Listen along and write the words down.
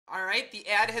Alright, the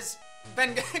ad has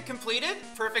been completed.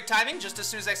 Perfect timing, just as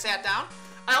soon as I sat down.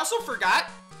 I also forgot,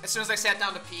 as soon as I sat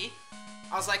down to pee,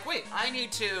 I was like, wait, I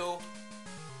need to...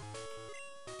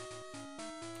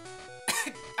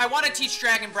 I want to teach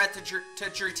Dragon Breath to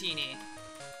Dratini.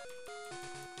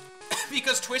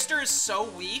 Because Twister is so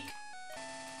weak.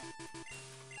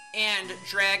 And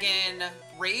Dragon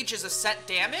Rage is a set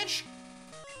damage.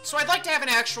 So I'd like to have an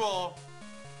actual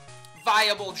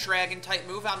viable Dragon-type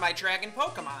move on my Dragon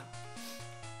Pokemon.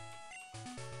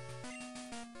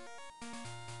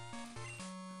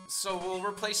 So we'll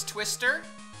replace Twister.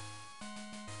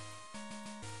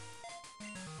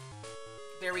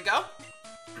 There we go.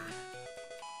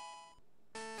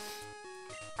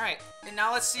 Alright, and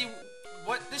now let's see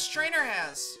what this trainer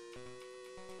has.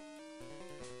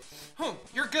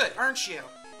 You're good, aren't you?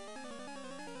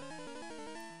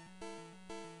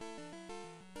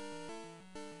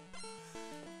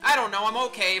 I don't know, I'm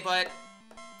okay, but...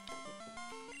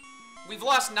 we've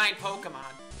lost 9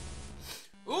 Pokemon.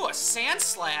 Ooh, a Sand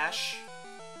Slash.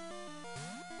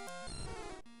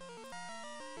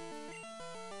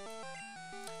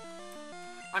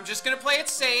 I'm just gonna play it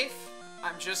safe.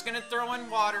 I'm just gonna throw in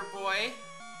Water Boy.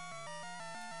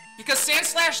 Because Sand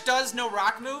Slash does no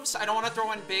rock moves, I don't want to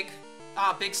throw in Big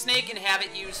Snake and have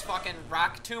it use fucking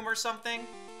Rock Tomb or something.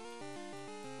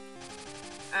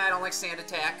 I don't like Sand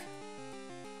Attack.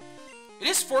 It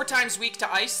is 4 times weak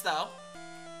to Ice, though.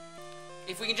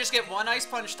 If we can just get 1 Ice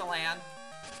Punch to land.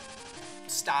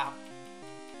 Stop.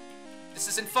 This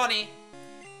isn't funny.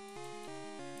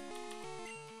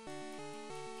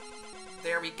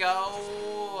 There we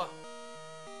go.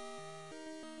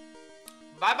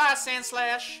 Bye-bye, Sand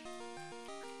Slash.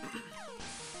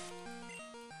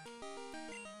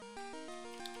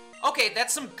 Okay,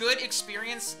 that's some good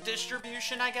experience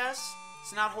distribution, I guess.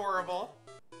 It's not horrible.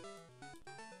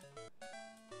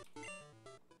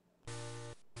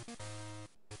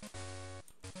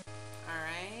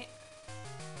 Alright.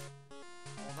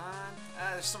 Hold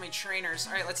on. There's so many trainers.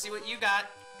 Alright, let's see what you got.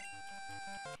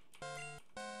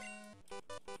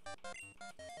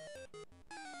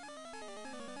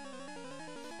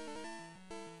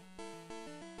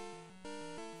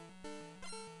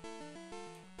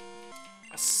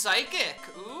 A Psychic!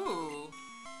 Ooh.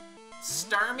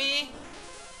 Starmie.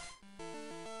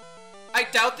 I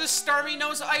doubt this Starmie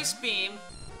knows Ice Beam.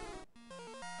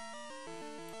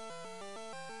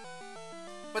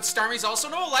 But Starmie's also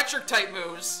no Electric-type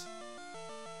moves.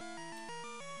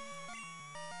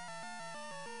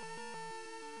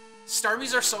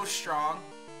 Starmies are so strong.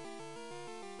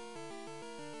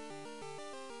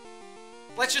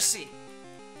 Let's just see.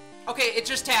 Okay, it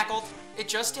just tackled. It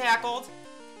just tackled.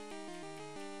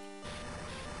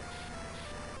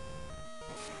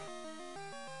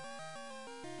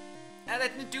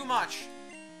 That didn't do much.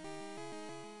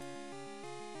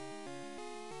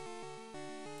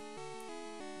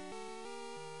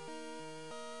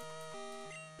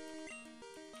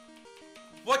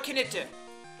 What can it do?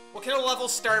 What can a level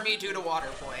Starmie do to Water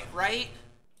Boy, right?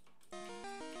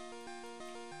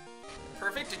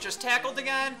 Perfect, it just tackled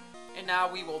again. And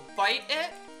now we will bite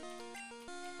it.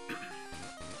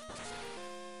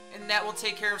 And that will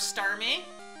take care of Starmie.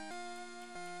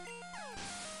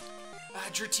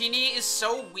 Dratini is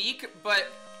so weak,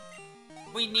 but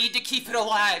we need to keep it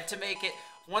alive to make it...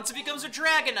 Once it becomes a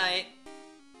Dragonite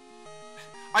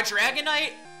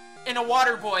and a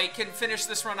Water Boy can finish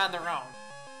this run on their own.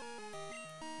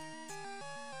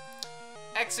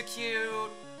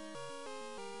 Execute.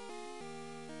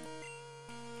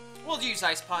 We'll use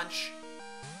Ice Punch.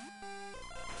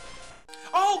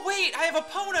 Oh, wait! I have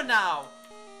Epona now!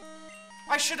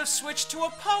 I should have switched to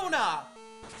Epona!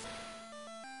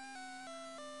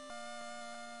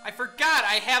 I forgot,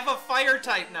 I have a fire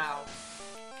type now.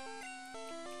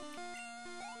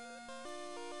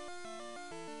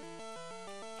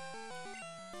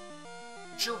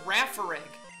 Girafarig.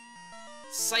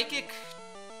 Psychic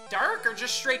Dark or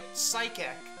just straight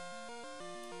Psychic?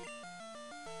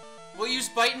 We'll use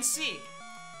Bite and See.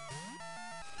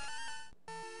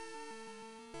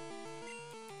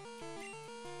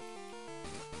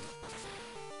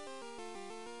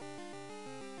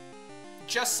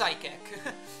 Just Psychic.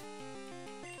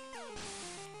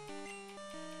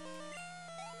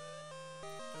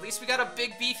 At least we got a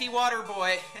big beefy Water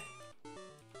Boy.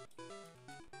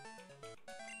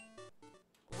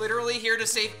 Literally here to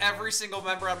save every single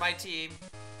member on my team.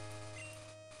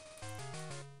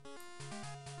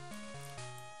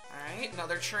 Alright,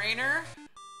 another trainer.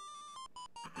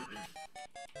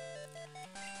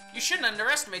 You shouldn't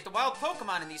underestimate the wild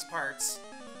Pokemon in these parts.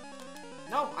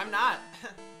 No, I'm not.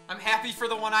 I'm happy for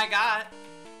the one I got.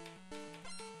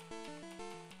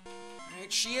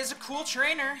 She is a cool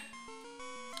trainer.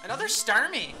 Another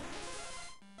Starmie.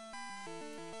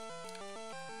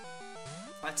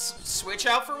 Let's switch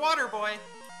out for Water Boy.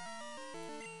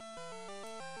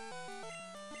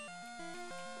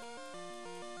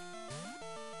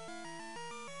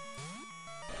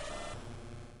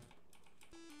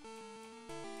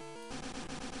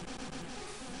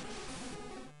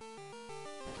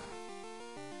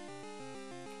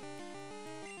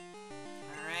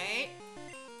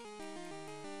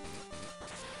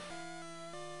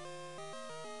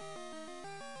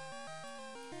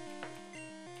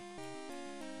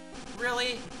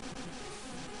 Really?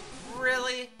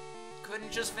 Really?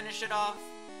 Couldn't just finish it off?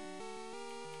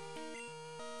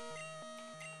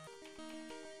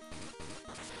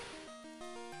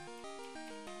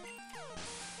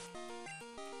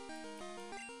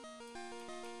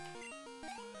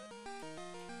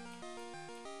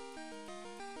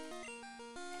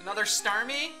 Another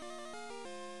Starmie?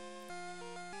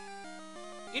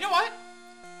 You know what?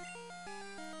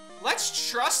 Let's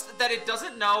trust that it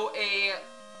doesn't know a...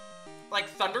 like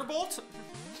Thunderbolt,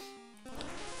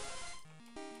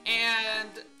 and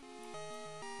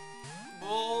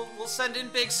we'll send in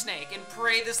Big Snake and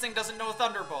pray this thing doesn't know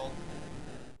Thunderbolt.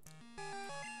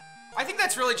 I think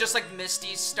that's really just like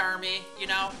Misty's Starmie, you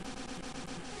know?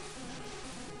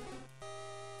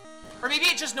 Or maybe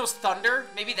it just knows Thunder.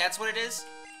 Maybe that's what it is.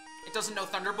 It doesn't know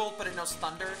Thunderbolt, but it knows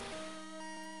Thunder.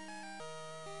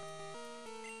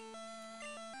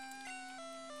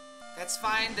 That's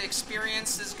fine, the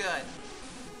experience is good.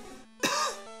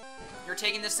 You're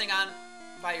taking this thing on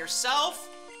by yourself.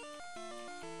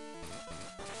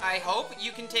 I hope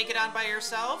you can take it on by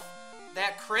yourself.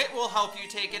 That crit will help you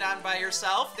take it on by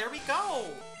yourself. There we go.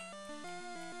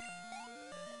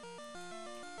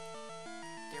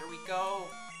 There we go.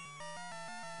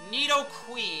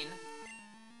 Nidoqueen.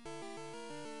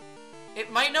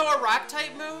 It might know a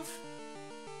Rock-type move.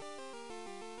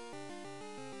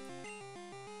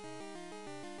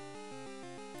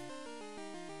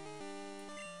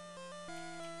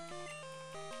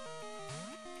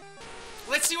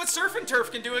 Let's see what Surf and Turf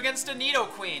can do against a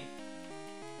Nidoqueen.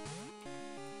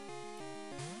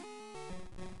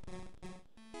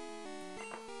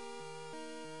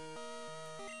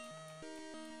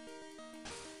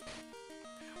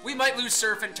 We might lose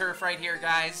Surf and Turf right here,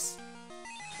 guys.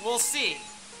 We'll see.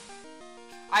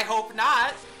 I hope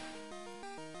not.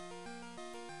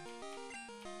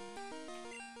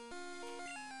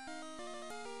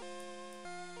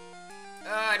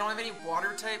 I don't have any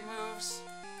water-type moves.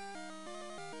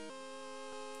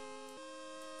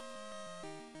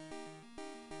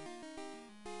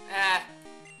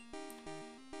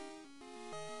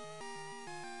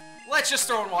 Let's just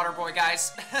throw in Water Boy,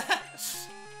 guys.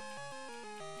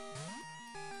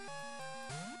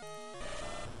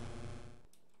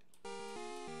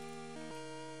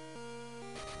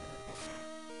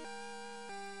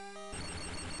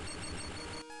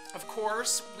 Of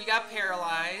course, we got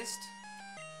paralyzed.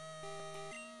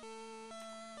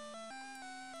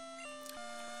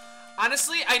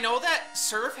 Honestly, I know that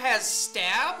Surf has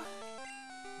Stab,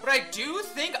 but I do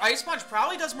think Ice Punch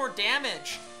probably does more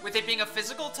damage with it being a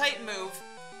physical type move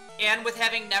and with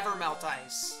having Never Melt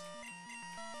Ice.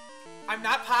 I'm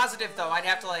not positive though. I'd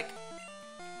have to like,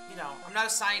 you know, I'm not a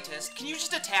scientist. Can you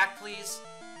just attack, please?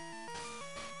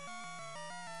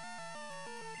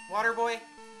 Water Boy?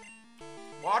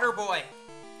 Water Boy.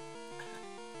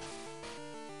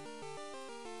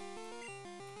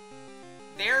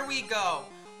 There we go.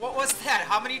 What was that?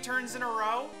 How many turns in a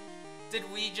row?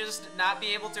 Did we just not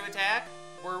be able to attack?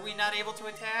 Were we not able to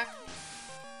attack?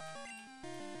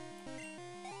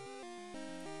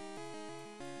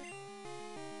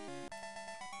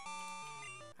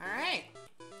 Alright.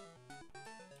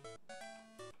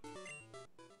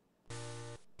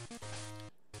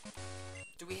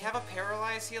 Do we have a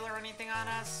Paralyze heal or anything on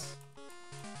us?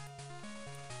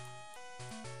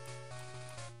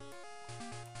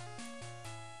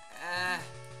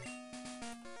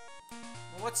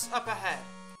 What's up ahead?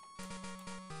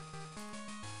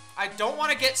 I don't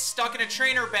want to get stuck in a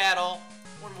trainer battle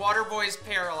when Water Boy's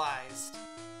paralyzed.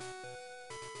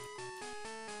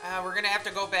 We're gonna have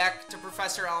to go back to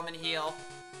Professor Elm and heal.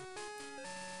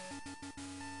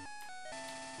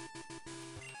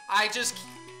 I just,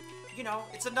 you know,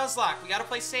 it's a Nuzlocke. We gotta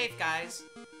play safe, guys.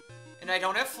 And I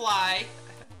don't have Fly,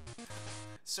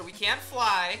 so we can't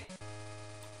fly.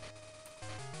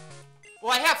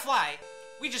 Well, I have Fly.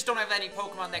 We just don't have any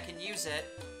Pokemon that can use it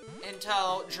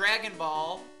until Dragon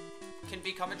Ball can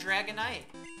become a Dragonite.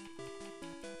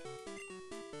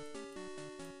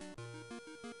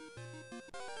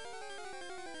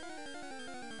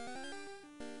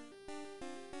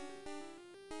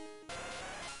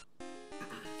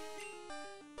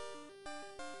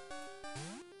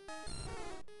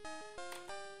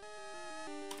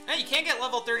 Yeah, you can't get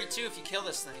level 32 if you kill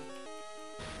this thing.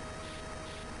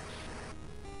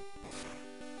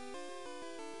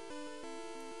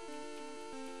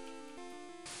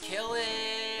 Kill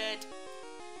it!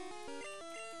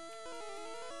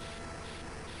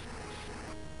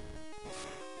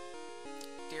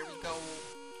 There we go.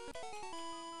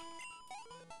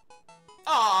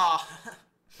 Aww!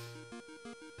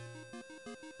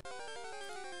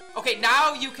 Okay,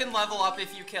 now you can level up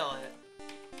if you kill it.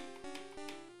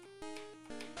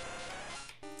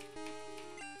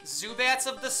 Zubats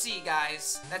of the sea,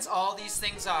 guys. That's all these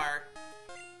things are.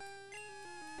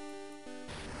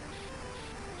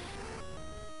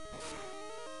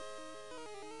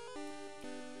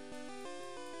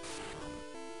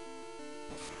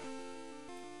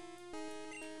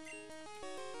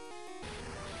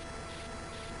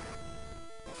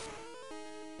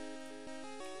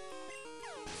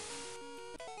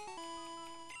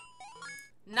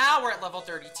 Now we're at level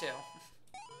 32.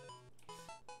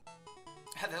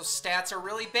 Those stats are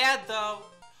really bad, though.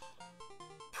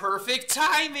 Perfect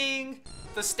timing!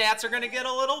 The stats are gonna get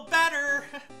a little better.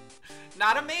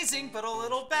 Not amazing, but a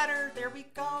little better. There we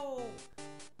go.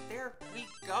 There we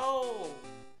go.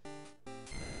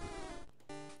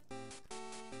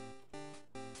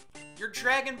 Your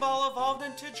Dragon Ball evolved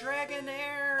into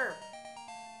Dragonair.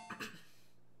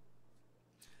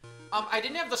 I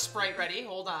didn't have the sprite ready.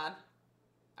 Hold on.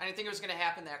 I didn't think it was gonna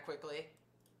happen that quickly.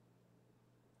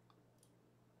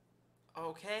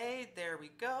 Okay, there we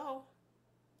go.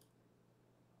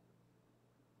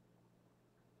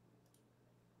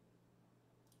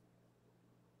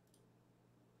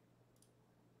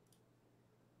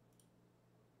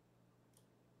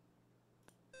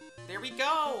 There we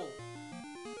go.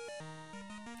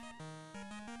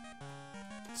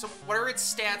 So what are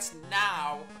its stats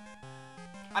now?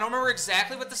 I don't remember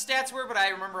exactly what the stats were, but I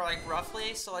remember like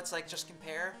roughly, so let's like just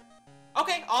compare.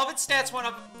 Okay, all of its stats went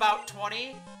up about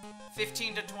 20,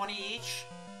 15 to 20 each.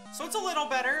 So it's a little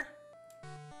better.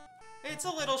 It's a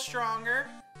little stronger.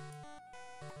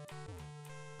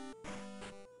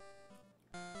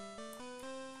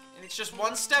 And it's just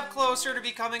one step closer to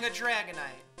becoming a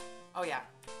Dragonite. Oh yeah.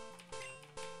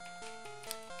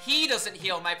 He doesn't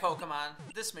heal my Pokemon.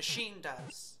 This machine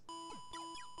does.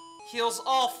 Heals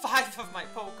all 5 of my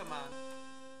Pokemon.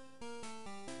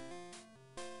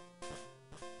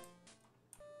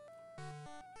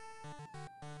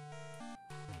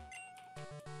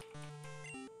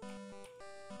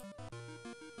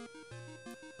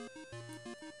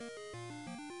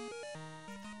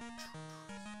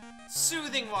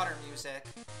 Soothing water music.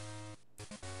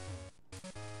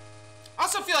 I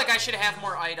also feel like I should have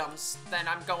more items than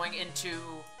I'm going into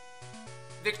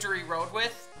Victory Road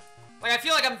with. Like, I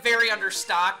feel like I'm very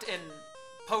understocked in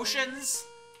potions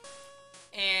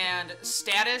and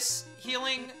status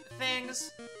healing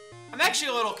things. I'm actually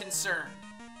a little concerned.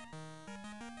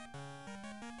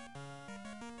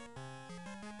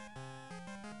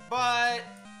 But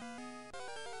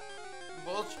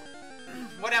we'll,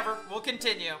 whatever, we'll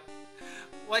continue.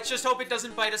 Let's just hope it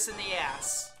doesn't bite us in the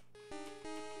ass.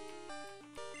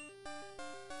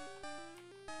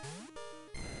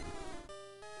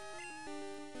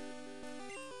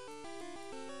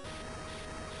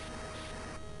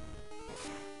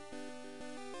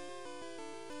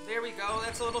 There we go,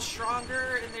 that's a little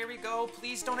stronger, and there we go.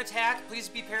 Please don't attack, please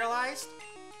be paralyzed.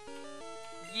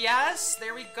 Yes,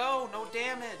 there we go, no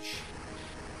damage.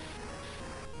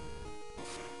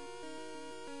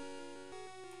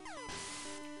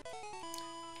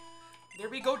 There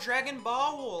we go, Dragon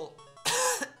Ball.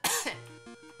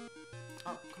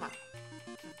 Oh, come on.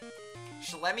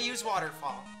 Just let me use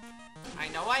Waterfall. I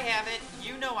know I have it,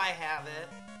 you know I have it.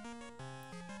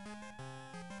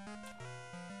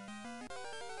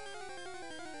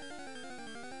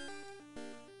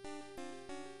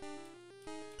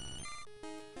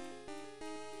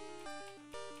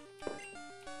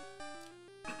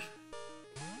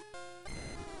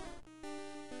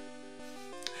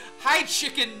 Hi,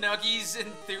 Chicken Nuggies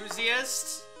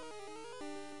enthusiast!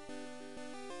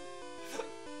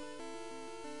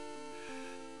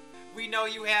 We know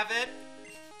you have it.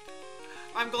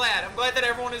 I'm glad that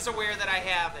everyone is aware that I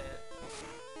have it.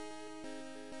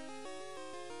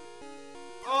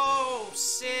 Oh,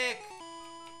 sick!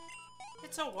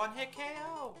 It's a one-hit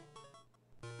KO.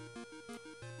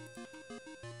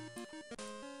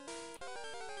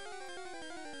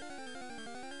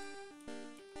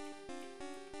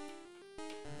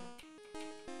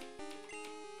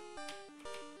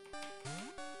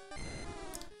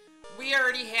 We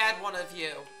already had one of you.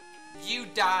 You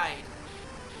died.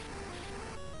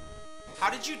 How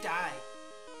did you die?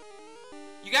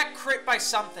 You got crit by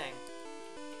something.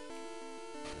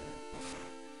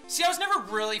 See, I was never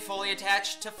really fully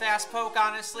attached to Fast Poke,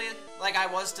 honestly, like I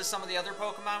was to some of the other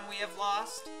Pokemon we have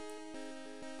lost.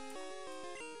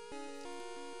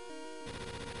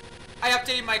 I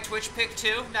updated my Twitch pic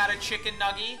too, not a chicken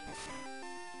nugget.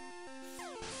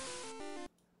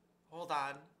 Hold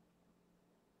on.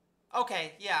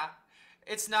 Okay, yeah.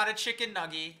 It's not a chicken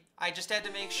nugget. I just had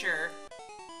to make sure.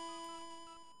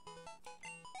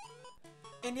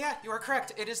 And yeah, you are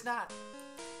correct. It is not.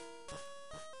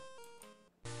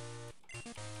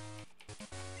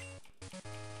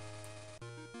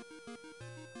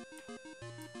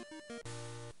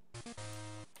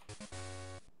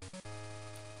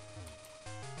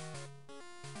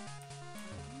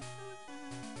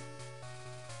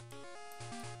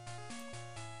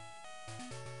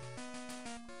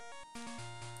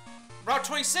 Route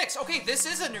 26. Okay, this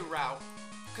is a new route.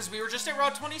 Because we were just at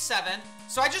Route 27.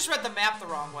 So I just read the map the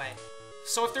wrong way.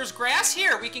 So if there's grass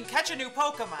here, we can catch a new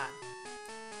Pokemon.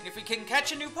 And if we can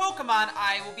catch a new Pokemon,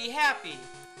 I will be happy.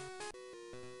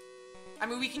 I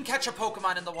mean, we can catch a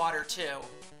Pokemon in the water too.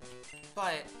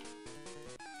 But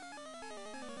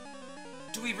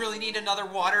do we really need another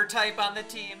water type on the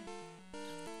team?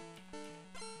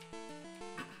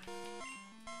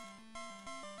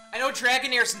 I know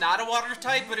Dragonair's not a water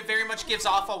type, but it very much gives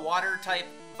off a water type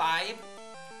vibe.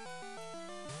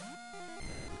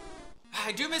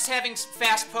 I do miss having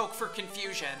Fast Poke for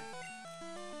confusion.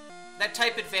 That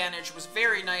type advantage was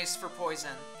very nice for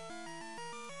poison.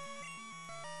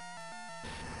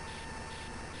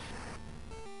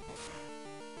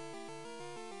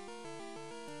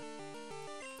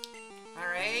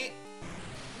 Alright.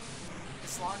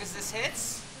 As long as this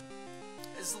hits.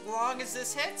 As long as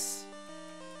this hits.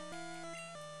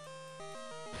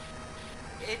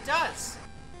 It does.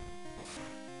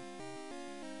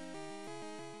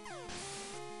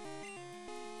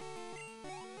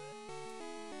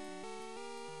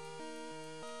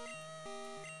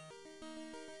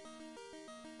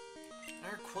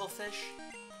 Another Quillfish.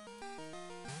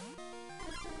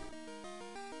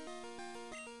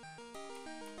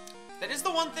 That is the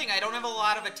one thing, I don't have a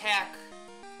lot of attack,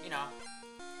 you know.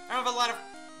 I don't have a lot of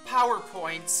power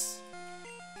points.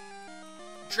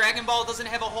 Dragon Ball doesn't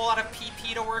have a whole lot of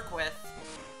PP to work with.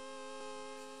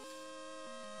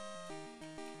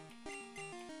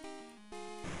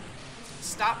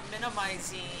 Stop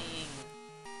minimizing.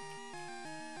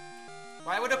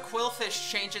 Why would a Quillfish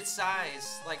change its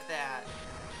size like that?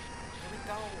 Here we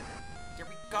go. Here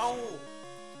we go.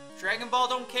 Dragon Ball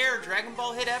don't care. Dragon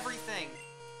Ball hit everything.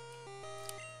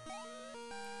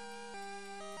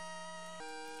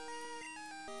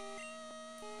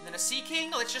 And then a Sea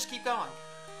King? Let's just keep going.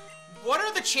 What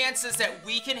are the chances that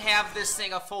we can have this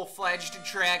thing a full-fledged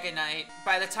Dragonite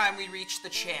by the time we reach the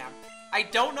champ? I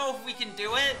don't know if we can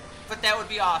do it, but that would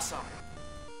be awesome.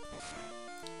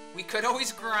 We could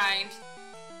always grind.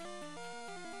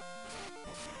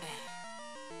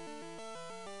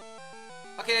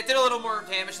 Okay, that did a little more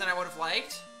damage than I would have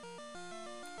liked.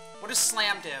 What does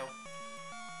Slam do?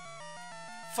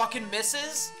 Fucking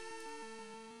misses?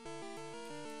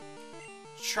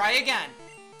 Try again.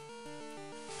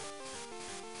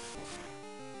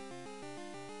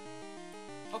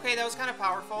 Okay, that was kind of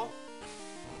powerful.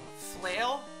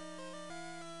 Flail?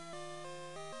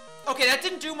 Okay, that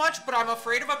didn't do much, but I'm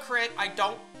afraid of a crit. I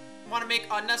don't want to make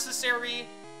unnecessary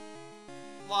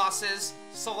losses,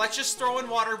 so let's just throw in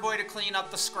Water Boy to clean up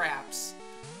the scraps.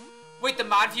 Wait, the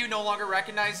mod view no longer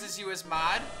recognizes you as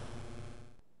mod?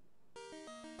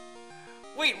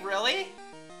 Wait, really?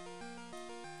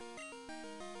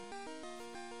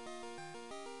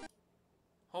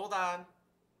 Hold on.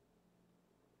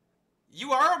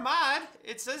 You are a mod.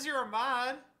 It says you're a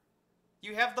mod.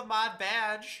 You have the mod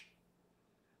badge.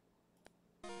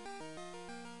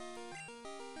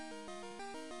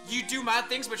 You do mod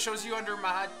things, but shows you under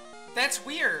mod. That's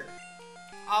weird.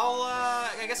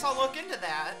 I guess I'll look into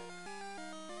that.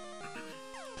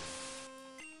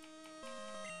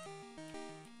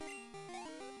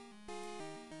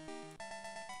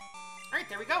 Alright,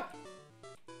 there we go.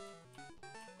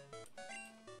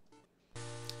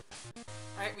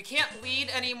 Alright, we can't lead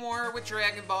anymore with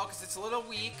Dragon Ball because it's a little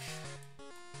weak.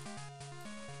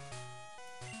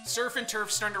 Surf and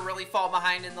Turf's starting to really fall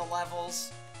behind in the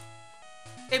levels.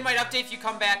 It might update if you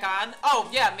come back on. Oh,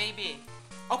 yeah, maybe.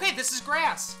 Okay, this is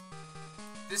grass.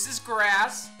 This is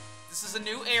grass. This is a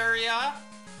new area.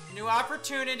 New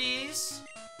opportunities.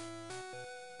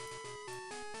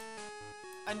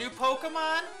 A new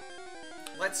Pokemon.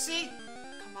 Let's see.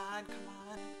 Come on, come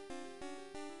on.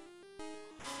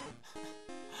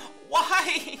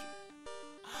 Why?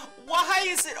 Why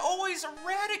is it always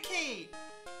Eradicate?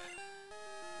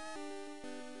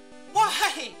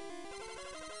 Why?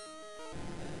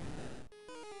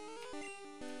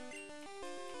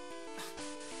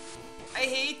 I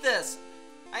hate this.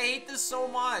 I hate this so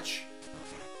much.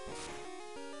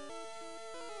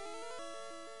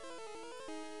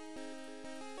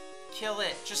 Kill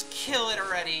it. Just kill it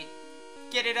already.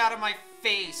 Get it out of my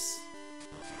face.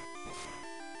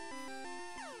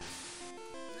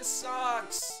 This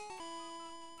sucks.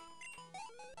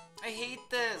 I hate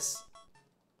this.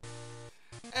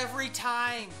 Every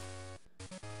time.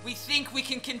 We think we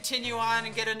can continue on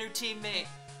and get a new teammate.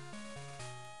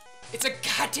 It's a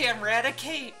goddamn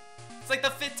Raticate. It's like the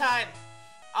 5th time.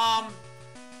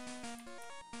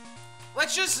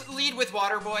 Let's just lead with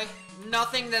Water Boy.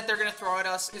 Nothing that they're gonna throw at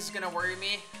us is gonna worry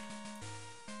me.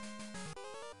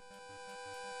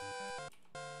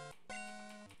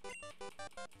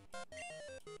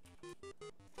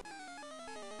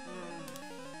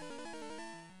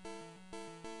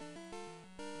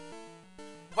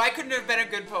 Why couldn't it have been a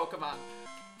good Pokemon?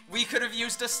 We could have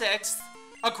used a 6th.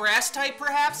 A grass type,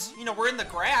 perhaps? You know, we're in the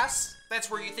grass. That's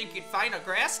where you think you'd find a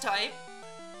grass type.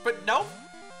 But nope.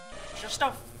 Just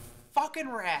a fucking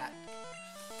rat.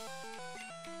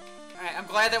 Alright, I'm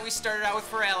glad that we started out with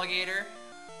Feraligatr.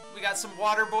 We got some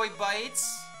Water Boy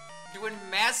bites. Doing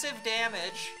massive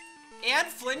damage. And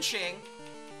flinching.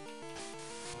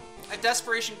 A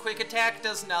Desperation Quick Attack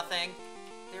does nothing.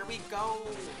 There we go.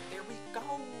 There we go.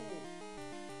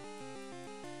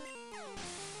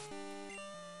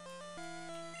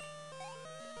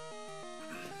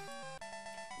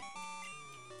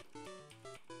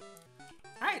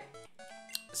 Alright.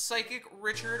 Psychic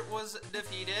Richard was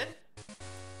defeated.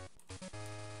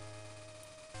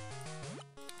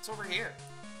 What's over here?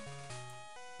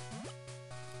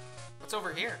 What's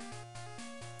over here?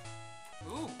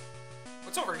 Ooh.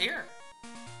 What's over here?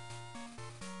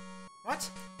 What?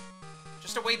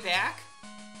 Just a way back?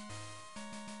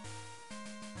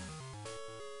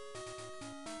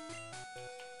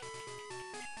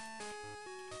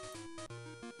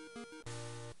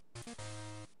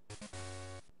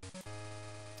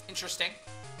 Interesting.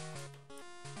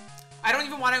 I don't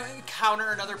even want to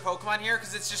encounter another Pokemon here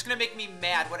because it's just going to make me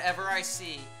mad whatever I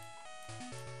see.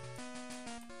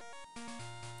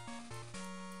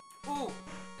 Ooh,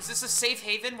 is this a safe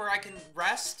haven where I can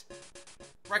rest?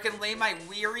 Where I can lay my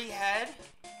weary head?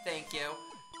 Thank you.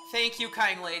 Thank you,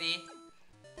 kind lady.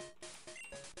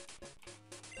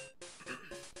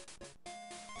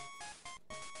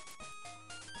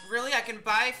 Really? I can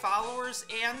buy followers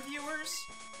and viewers?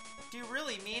 Do you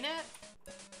really mean it?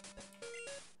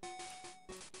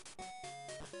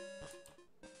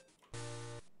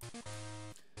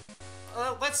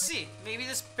 Let's see. Maybe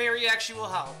this berry actually will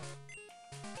help.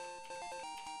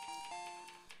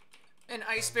 An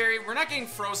Ice Berry. We're not getting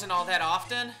frozen all that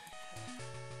often.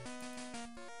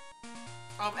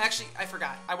 Actually, I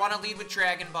forgot. I want to lead with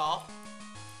Dragon Ball.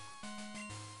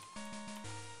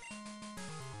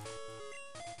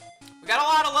 We got a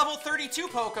lot of level 32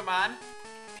 Pokemon.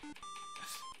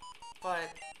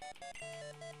 But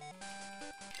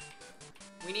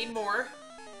we need more.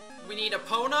 We need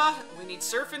Epona, we need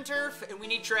Surf and Turf, and we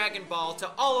need Dragon Ball to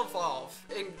all evolve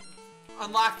and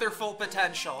unlock their full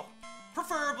potential.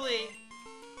 Preferably,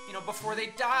 you know, before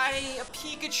they die, a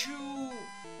Pikachu.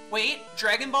 Wait,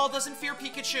 Dragon Ball doesn't fear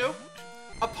Pikachu.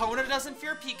 Epona doesn't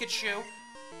fear Pikachu.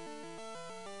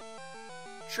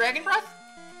 Dragon Breath?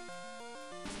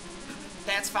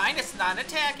 That's fine, it's not an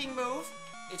attacking move.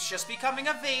 It's just becoming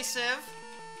evasive.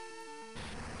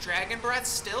 Dragon Breath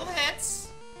still hits.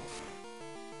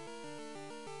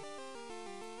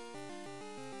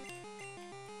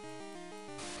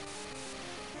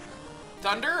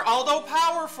 Thunder, although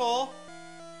powerful.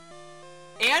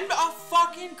 And a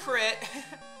fucking crit.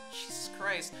 Jesus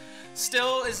Christ.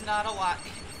 Still is not a lot.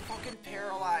 Fucking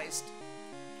paralyzed.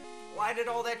 Why did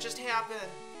all that just happen?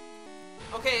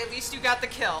 Okay, at least you got the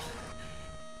kill.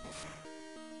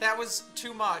 That was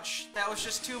too much. That was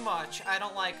just too much. I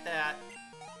don't like that.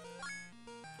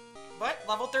 But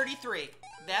level 33.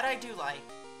 That I do like.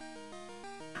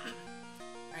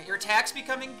 Alright, your attack's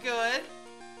becoming good.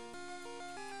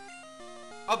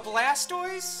 A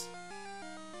Blastoise?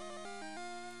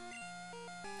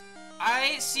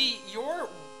 I see your...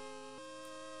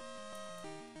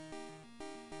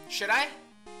 Should I?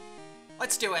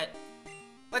 Let's do it.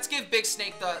 Let's give Big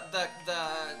Snake the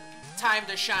time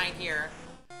to shine here.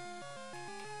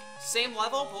 Same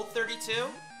level, both 32.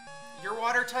 Your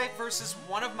water type versus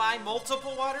one of my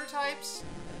multiple water types.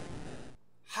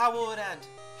 How will it end?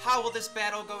 How will this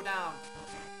battle go down?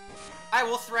 I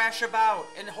will thrash about,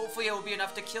 and hopefully it will be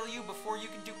enough to kill you before you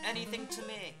can do anything to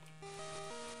me.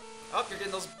 Oh, you're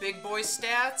getting those big boy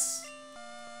stats.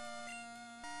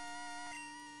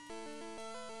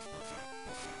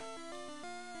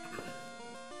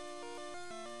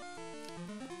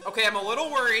 Okay, I'm a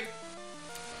little worried.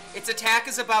 Its attack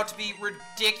is about to be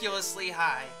ridiculously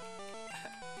high.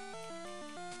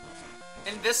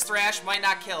 And this Thrash might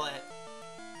not kill it.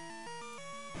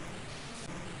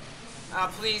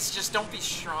 Please, just don't be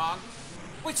strong.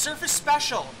 Wait, Surf is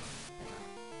special.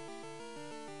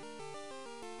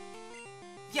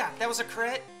 Yeah, that was a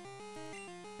crit.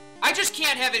 I just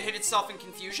can't have it hit itself in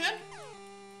confusion.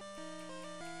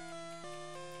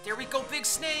 There we go, Big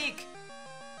Snake.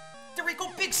 There we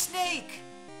go, Big Snake.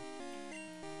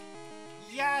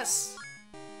 Yes.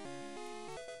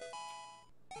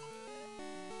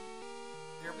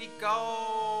 There we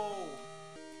go.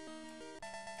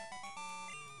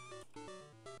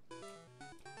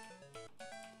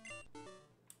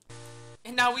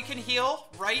 And now we can heal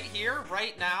right here,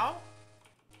 right now.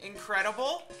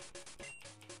 Incredible.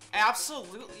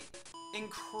 Absolutely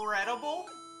incredible.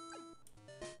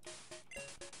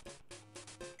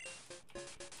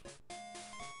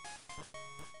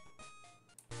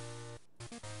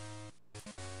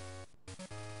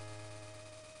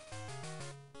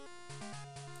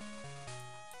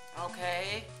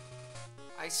 Okay.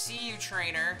 I see you,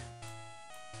 trainer.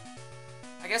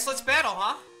 I guess let's battle,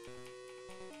 huh?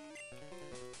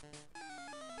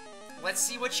 Let's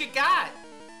see what you got.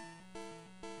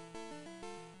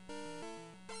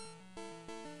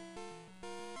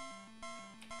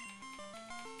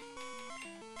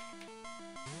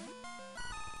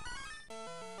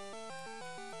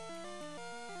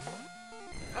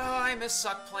 Oh, I miss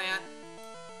Suck Plant.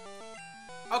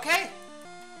 Okay,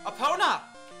 Epona,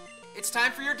 it's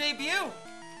time for your debut.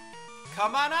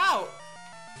 Come on out.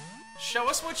 Show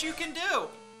us what you can do.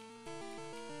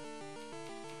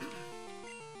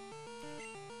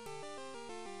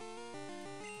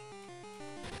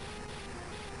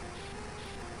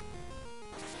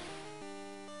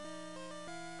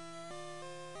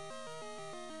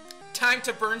 Time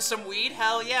to burn some weed?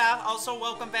 Hell yeah. Also,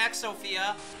 welcome back,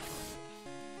 Sophia.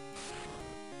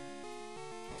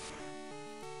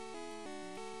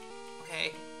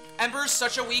 Okay. Ember's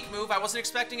such a weak move. I wasn't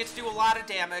expecting it to do a lot of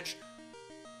damage.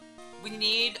 We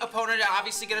need Epona to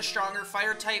obviously get a stronger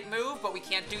fire-type move, but we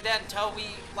can't do that until we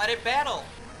let it battle.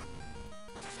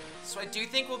 So I do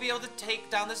think we'll be able to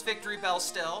take down this Victory Bell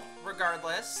still,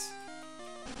 regardless.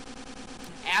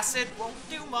 Acid won't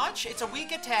do much. It's a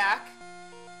weak attack.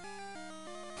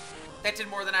 That did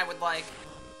more than I would like.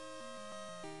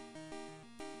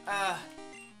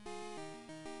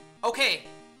 Okay.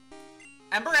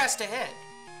 Ember has to hit.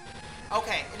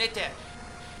 Okay, and it did.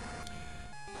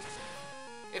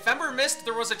 If Ember missed,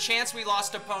 there was a chance we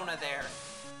lost Epona there.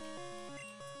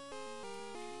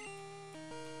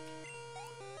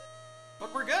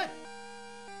 But we're good.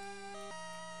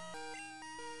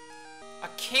 A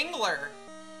Kingler.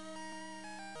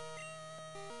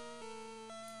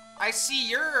 I see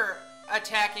you're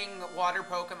attacking water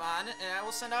Pokemon, and I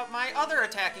will send out my other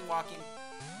attacking walking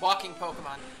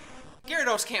Pokemon.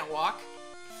 Gyarados can't walk.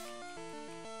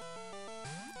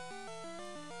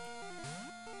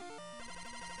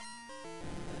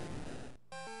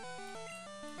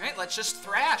 Alright, let's just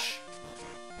thrash.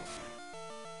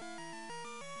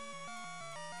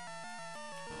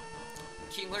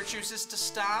 Kingler chooses to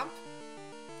stomp.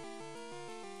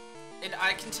 And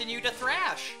I continue to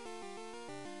thrash.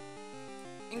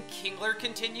 And Kingler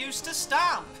continues to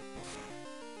stomp.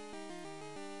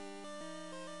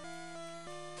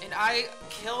 And I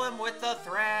kill him with the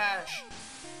thrash.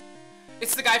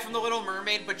 It's the guy from The Little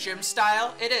Mermaid, but gym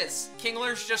style. It is.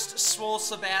 Kingler's just swole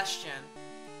Sebastian.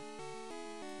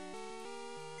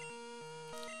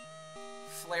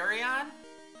 Flareon?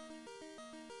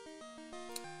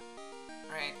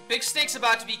 Alright, Big Snake's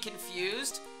about to be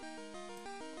confused.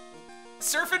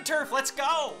 Surf and Turf, let's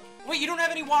go! Wait, you don't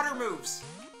have any water moves.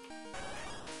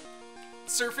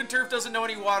 Surf and Turf doesn't know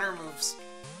any water moves.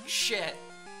 Shit.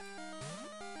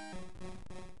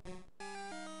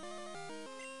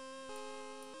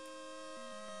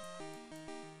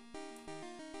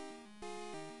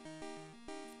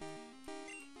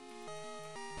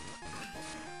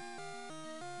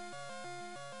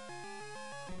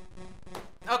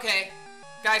 Okay,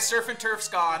 guys, Surf and Turf's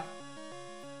gone.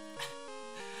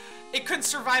 It couldn't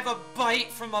survive a bite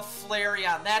from a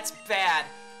Flareon. That's bad.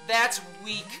 That's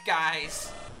weak,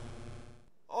 guys.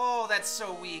 Oh, that's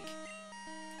so weak.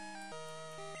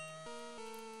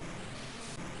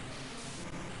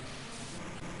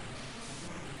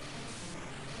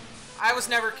 I was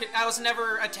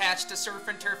never attached to Surf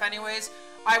and Turf anyways.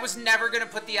 I was never gonna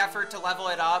put the effort to level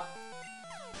it up.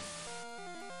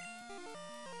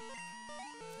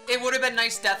 It would have been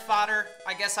nice death fodder.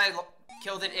 I guess I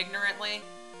killed it ignorantly.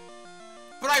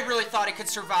 But I really thought it could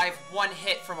survive one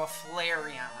hit from a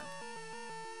Flareon.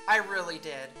 I really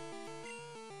did.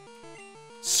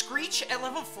 Screech at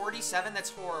level 47? That's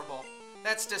horrible.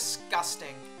 That's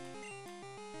disgusting.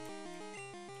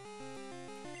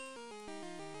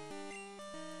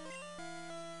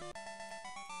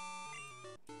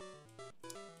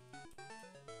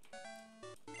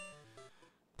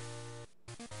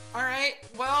 Alright,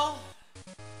 well,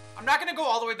 I'm not gonna go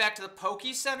all the way back to the Poke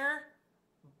Center,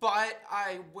 but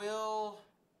I will...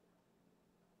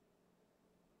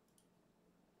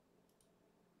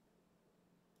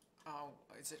 Oh,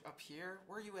 is it up here?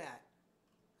 Where are you at?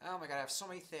 Oh my god, I have so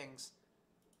many things.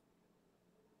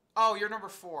 Oh, you're number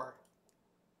 4.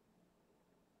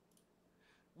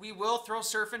 We will throw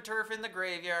Surf and Turf in the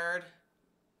graveyard.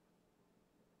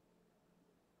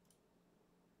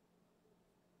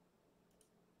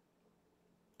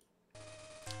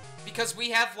 Because we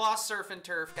have lost Surf and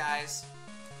Turf, guys.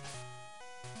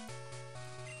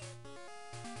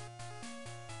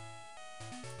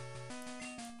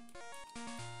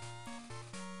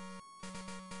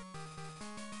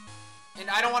 And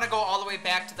I don't want to go all the way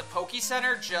back to the Poke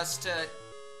Center just to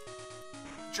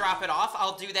drop it off.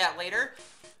 I'll do that later.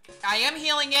 I am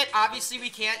healing it. Obviously, we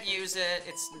can't use it.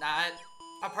 It's not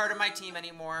a part of my team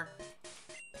anymore.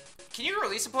 Can you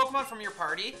release a Pokemon from your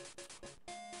party?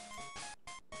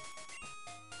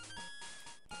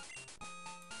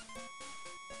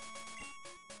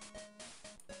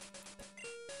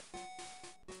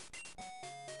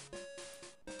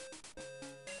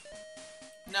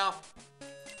 No.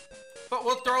 But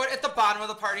we'll throw it at the bottom of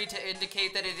the party to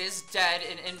indicate that it is dead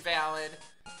and invalid.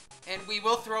 And we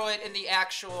will throw it in the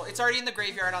actual... It's already in the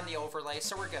graveyard on the overlay,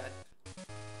 so we're good.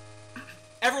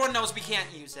 Everyone knows we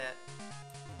can't use it.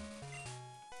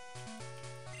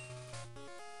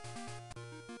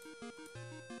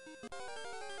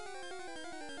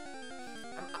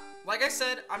 Like I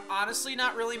said, I'm honestly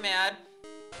not really mad.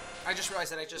 I just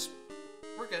realized that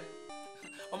we're good.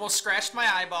 Almost scratched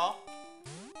my eyeball.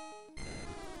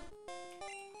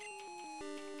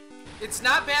 It's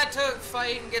not bad to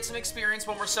fight and get some experience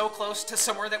when we're so close to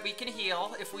somewhere that we can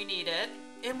heal if we need it.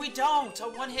 And we don't! A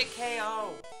one-hit KO!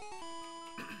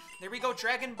 There we go,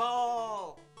 Dragon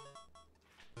Ball!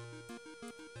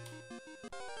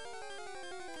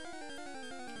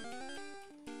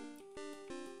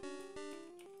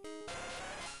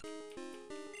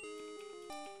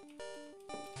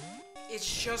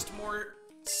 It's just more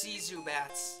sea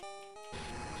Zubats.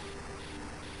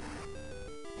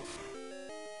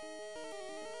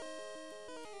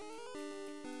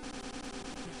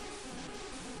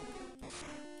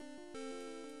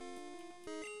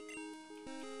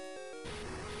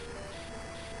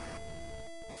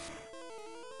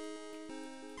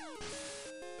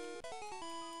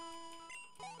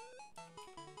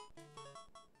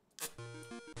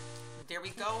 There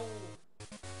we go.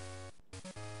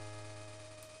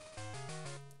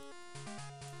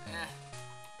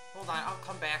 Hold on, I'll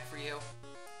come back for you.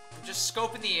 I'm just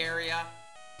scoping the area.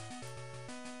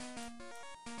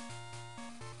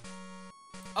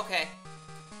 Okay.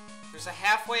 There's a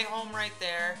halfway home right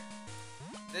there.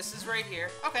 This is right here.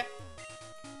 Okay.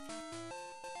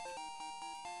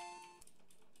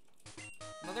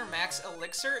 Another max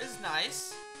elixir is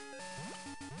nice.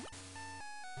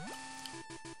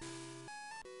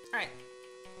 Alright.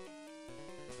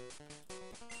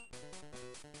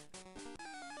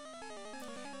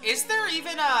 Is there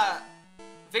even a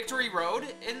Victory Road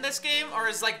in this game? Or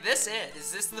is like this it?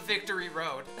 Is this the Victory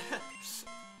Road?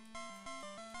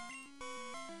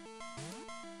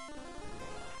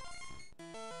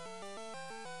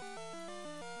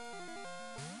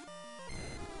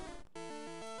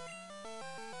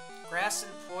 Grass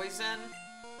and poison.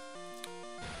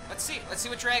 Let's see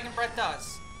what Dragon Breath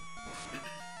does.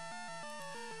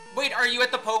 Wait, are you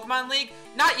at the Pokemon League?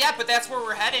 Not yet, but that's where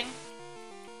we're heading.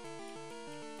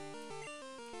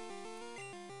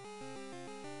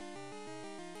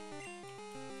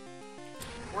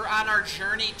 We're on our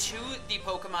journey to the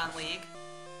Pokemon League.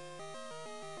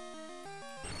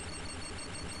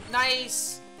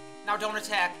 Nice! Now don't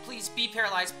attack. Please be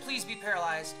paralyzed. Please be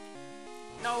paralyzed.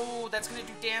 No, that's gonna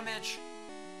do damage.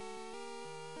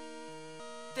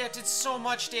 That did so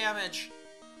much damage.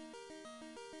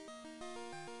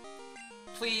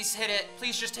 Please hit it.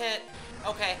 Please just hit.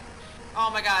 Okay. Oh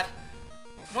my god.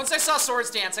 Once I saw Swords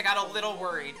Dance, I got a little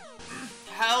worried.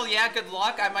 Hell yeah, good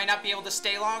luck. I might not be able to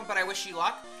stay long, but I wish you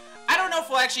luck. I don't know if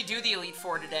we'll actually do the Elite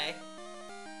Four today.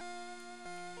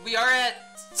 We are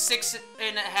at 6.5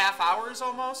 hours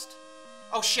almost.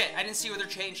 Oh shit, I didn't see who they're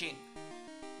changing.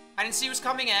 I didn't see who's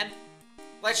coming in.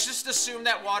 Let's just assume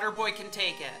that Water Boy can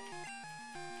take it.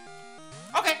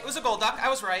 Okay, it was a Golduck. I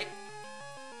was right.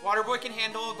 Water Boy can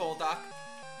handle a Golduck.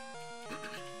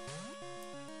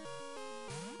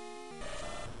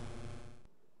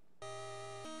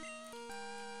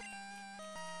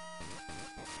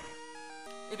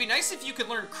 It'd be nice if you could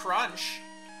learn Crunch.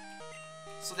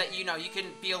 So that, you know, you can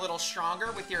be a little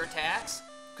stronger with your attacks.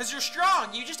 Because you're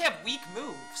strong, you just have weak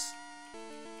moves.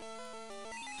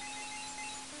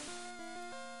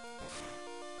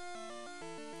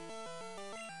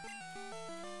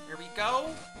 Here we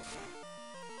go.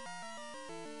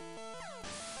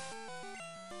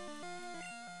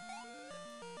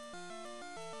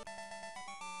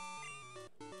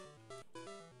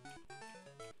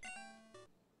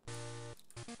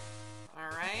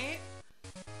 Alright.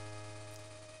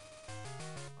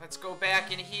 Let's go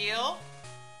back and heal.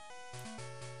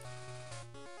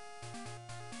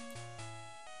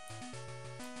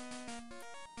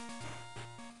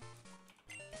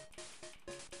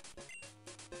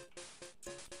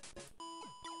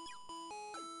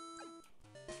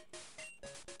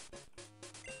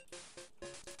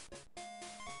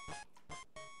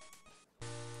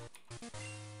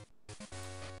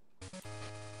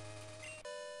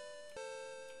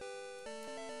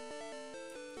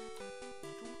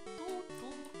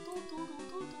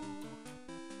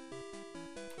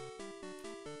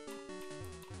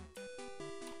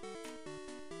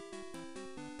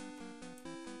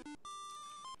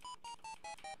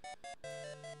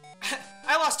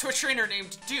 I lost to a trainer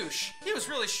named Douche. He was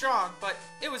really strong, but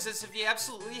it was as if he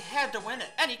absolutely had to win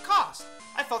at any cost.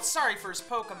 I felt sorry for his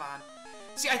Pokemon.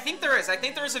 See, I think there is. I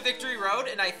think there is a victory road,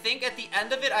 and I think at the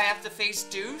end of it I have to face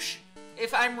Douche,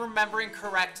 if I'm remembering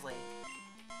correctly.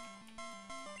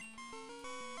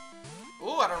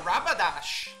 Ooh, a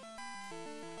Rapidash.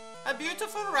 A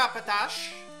beautiful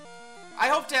Rapidash. I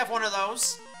hope to have one of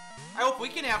those. I hope we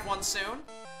can have one soon.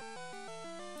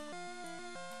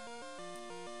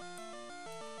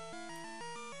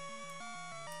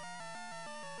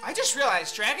 I just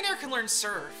realized Dragonair can learn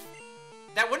Surf.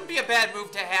 That wouldn't be a bad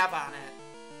move to have on it.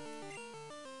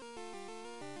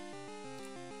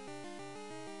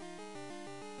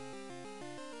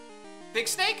 Big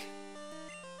Snake?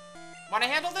 Want to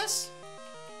handle this?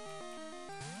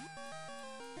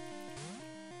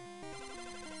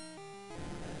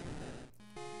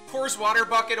 Pours Water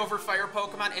Bucket over Fire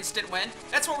Pokemon, instant win.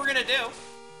 That's what we're gonna do.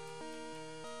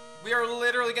 We are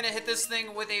literally gonna hit this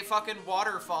thing with a fucking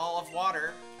waterfall of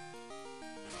water.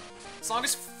 As long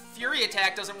as Fury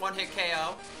Attack doesn't one-hit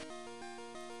KO.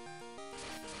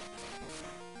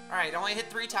 Alright, only hit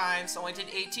 3 times, only did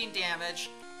 18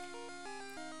 damage.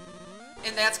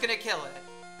 And that's gonna kill it.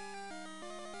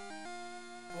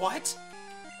 What?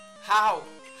 How?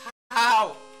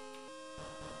 How?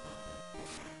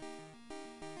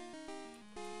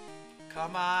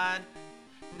 Come on.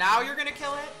 Now you're gonna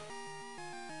kill it?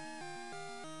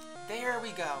 There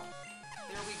we go.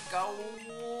 There we go.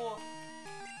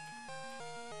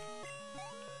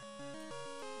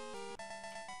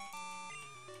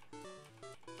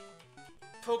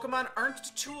 Pokemon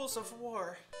aren't tools of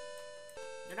war.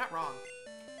 You're not wrong.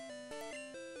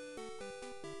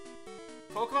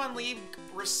 Pokemon League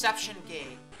Reception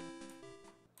Gate.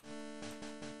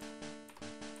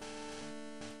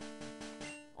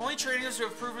 Only trainers who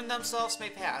have proven themselves may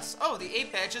pass. Oh, the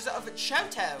 8 badges of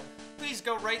Choto. Please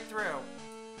go right through.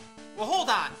 Well, hold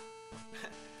on.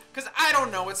 Because I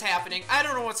don't know what's happening. I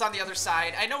don't know what's on the other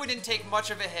side. I know we didn't take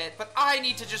much of a hit, but I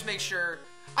need to just make sure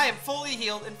I am fully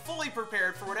healed and fully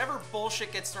prepared for whatever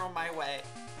bullshit gets thrown my way.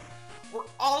 We're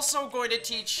also going to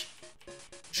teach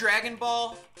Dragon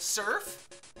Ball Surf.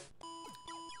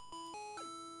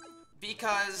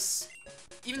 Because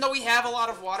even though we have a lot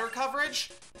of water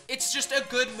coverage, it's just a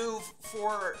good move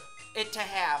for it to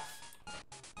have.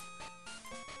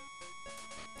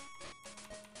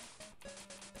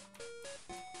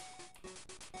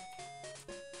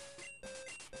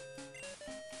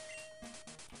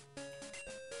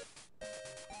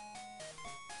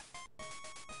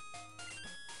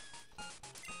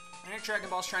 Dragon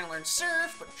Ball's trying to learn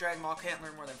Surf, but Dragon Ball can't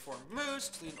learn more than 4 moves.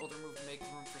 Delete an older move to make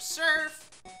room for Surf.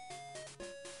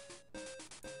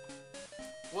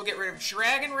 We'll get rid of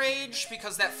Dragon Rage,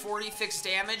 because that 40 fixed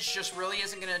damage just really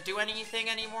isn't going to do anything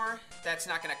anymore. That's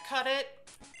not going to cut it.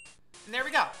 And there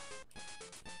we go.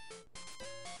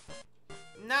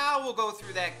 Now we'll go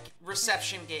through that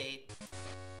reception gate.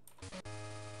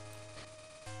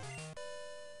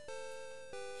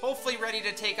 Hopefully ready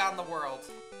to take on the world.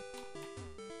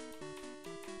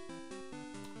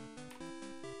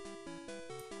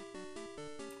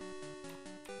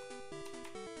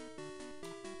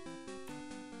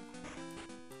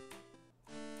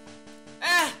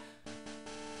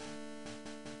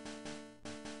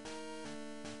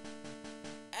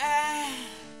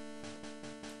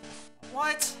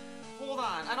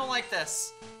 like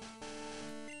this.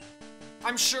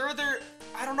 I'm sure they're...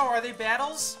 I don't know, are they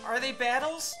battles? Are they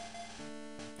battles?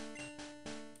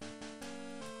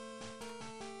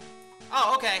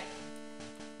 Oh, okay.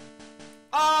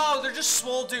 Oh, they're just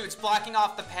swole dudes blocking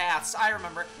off the paths. I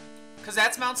remember. Because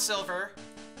that's Mount Silver.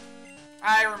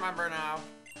 I remember now.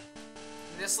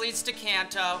 This leads to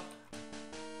Kanto.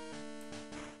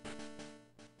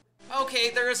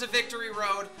 Okay, there is a victory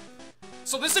road.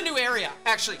 So this is a new area.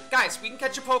 Actually, guys, we can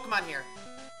catch a Pokemon here.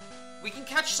 We can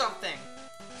catch something.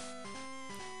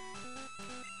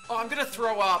 Oh, I'm gonna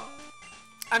throw up.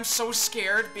 I'm so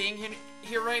scared being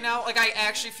here right now. Like, I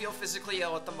actually feel physically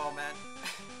ill at the moment.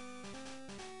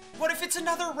 What if it's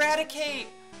another Raticate?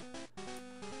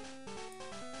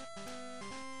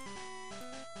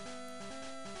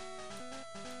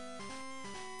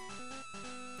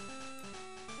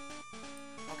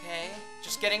 Okay,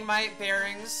 just getting my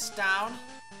bearings down.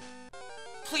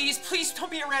 Please, please,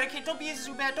 don't be Eradicate. Don't be a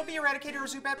Zubat. Don't be Eradicate or a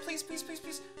Zubat. Please, please, please,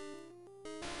 please.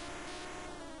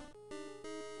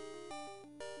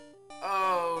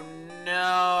 Oh,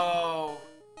 no.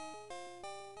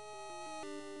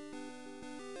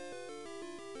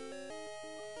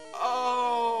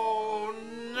 Oh,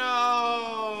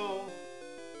 no.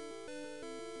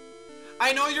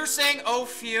 I know you're saying, oh,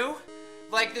 phew.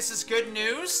 Like, this is good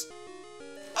news.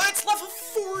 Oh, it's level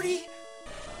 40.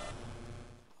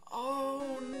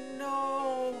 Oh,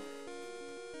 no.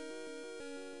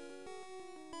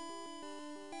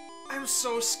 I'm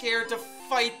so scared to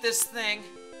fight this thing.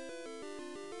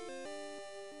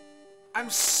 I'm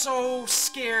so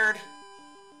scared.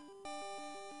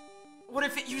 What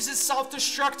if it uses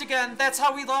self-destruct again? That's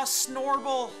how we lost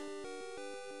Snorble.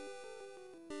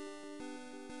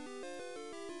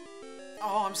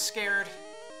 Oh, I'm scared.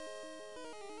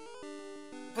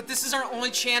 But this is our only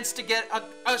chance to get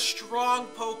a strong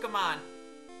Pokemon.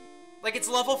 Like, it's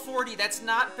level 40. That's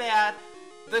not bad.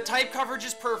 The type coverage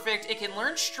is perfect. It can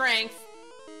learn Strength.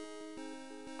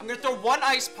 I'm gonna throw one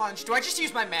Ice Punch. Do I just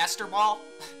use my Master Ball?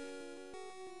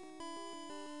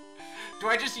 Do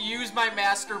I just use my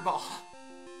Master Ball?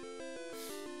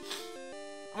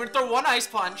 I'm gonna throw one Ice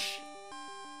Punch.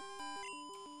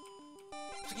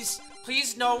 Please,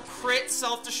 please no crit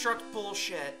self-destruct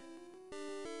bullshit.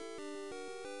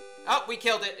 Oh, we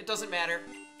killed it. It doesn't matter.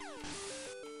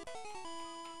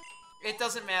 It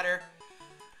doesn't matter.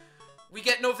 We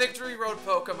get no Victory Road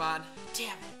Pokemon.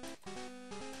 Damn it.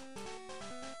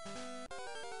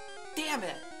 Damn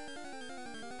it.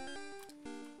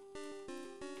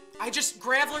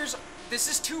 Gravelers, this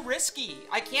is too risky.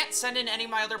 I can't send in any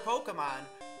of my other Pokemon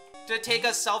to take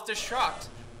a self-destruct.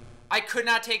 I could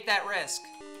not take that risk.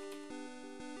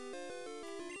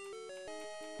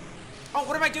 Oh,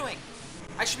 what am I doing?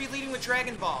 I should be leading with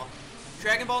Dragon Ball.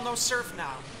 Dragon Ball no Surf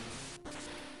now.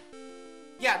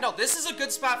 Yeah, no, this is a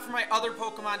good spot for my other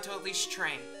Pokemon to at least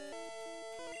train.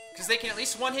 Because they can at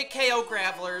least one-hit KO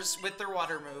Gravelers with their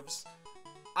water moves.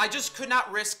 I just could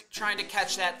not risk trying to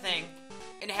catch that thing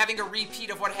and having a repeat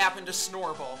of what happened to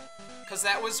Snorble. Because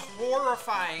that was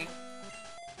horrifying.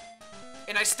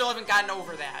 And I still haven't gotten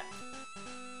over that.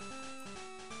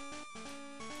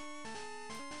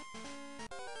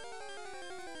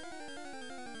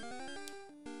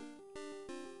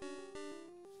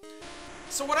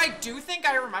 So what I do think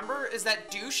I remember is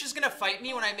that Douche is gonna fight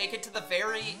me when I make it to the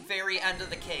very, very end of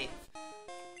the cave.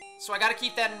 So I gotta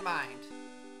keep that in mind.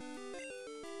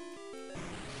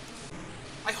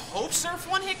 I hope Surf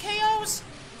one-hit KOs?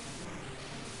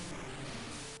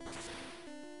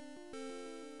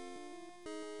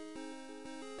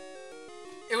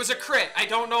 It was a crit. I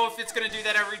don't know if it's gonna do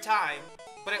that every time.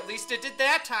 But at least it did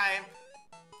that time.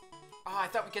 Oh, I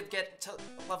thought we could get to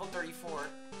level 34.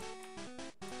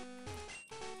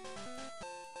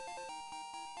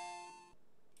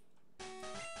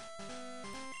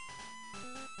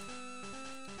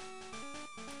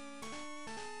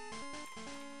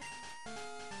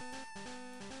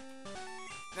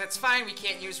 That's fine, we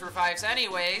can't use revives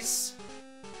anyways.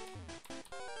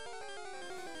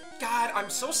 God, I'm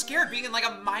so scared being in like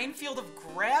a minefield of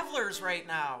Gravelers right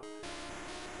now.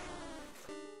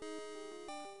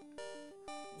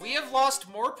 We have lost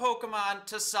more Pokemon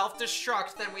to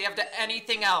self-destruct than we have to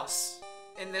anything else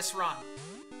in this run.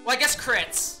 Well, I guess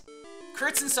crits.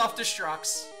 Crits and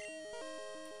self-destructs.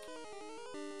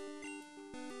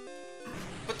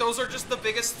 But those are just the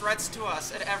biggest threats to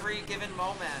us at every given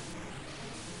moment.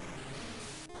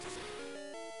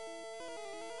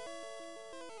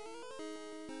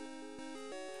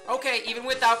 Okay, even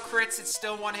without crits, it's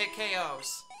still one-hit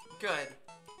KOs. Good.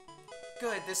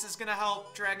 Good, this is gonna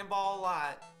help Dragon Ball a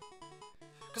lot.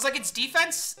 Because, like, its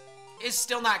defense is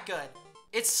still not good.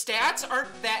 Its stats aren't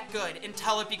that good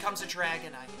until it becomes a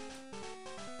Dragonite.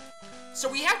 So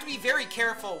we have to be very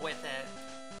careful with it.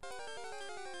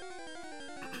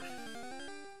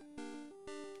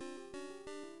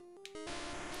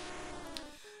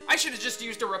 I should have just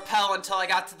used a Repel until I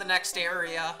got to the next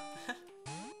area.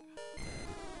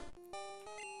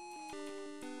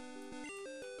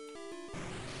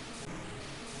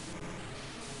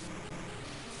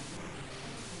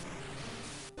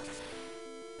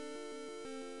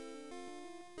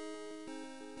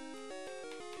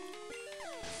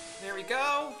 There we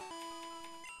go.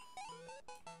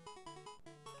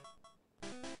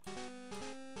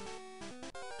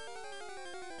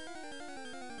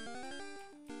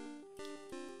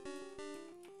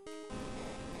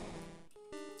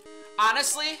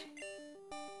 Honestly,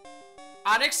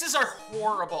 Onyxes are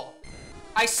horrible.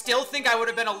 I still think I would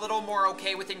have been a little more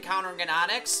okay with encountering an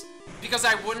Onyx because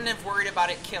I wouldn't have worried about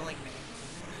it killing me.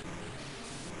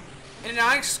 And an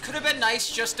Onyx could have been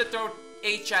nice just to throw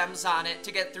HMs on it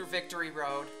to get through Victory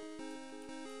Road.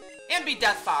 And be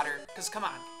death fodder, because come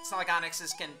on, it's not like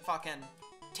Onyxes can fucking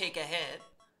take a hit.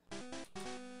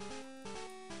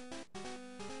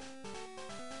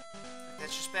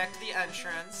 That's just back to the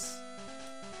entrance.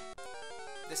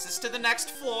 This is to the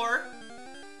next floor.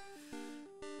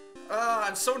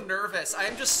 I'm so nervous. I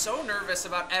am just so nervous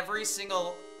about every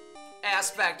single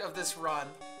aspect of this run.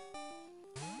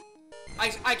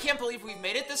 I can't believe we've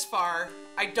made it this far.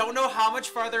 I don't know how much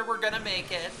farther we're gonna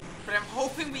make it, but I'm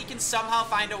hoping we can somehow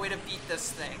find a way to beat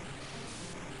this thing.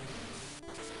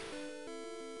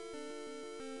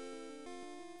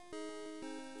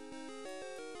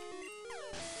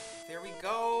 There we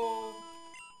go.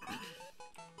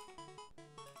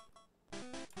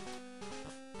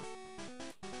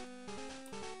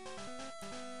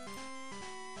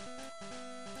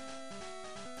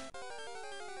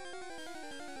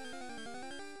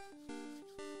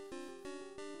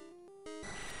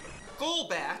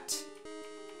 Golbat.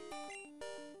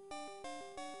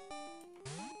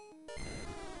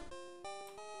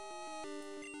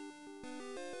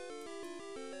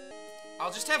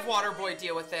 I'll just have Water Boy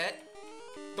deal with it.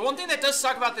 The one thing that does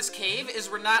suck about this cave is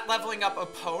we're not leveling up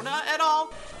Epona at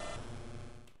all.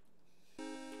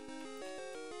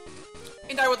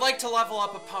 And I would like to level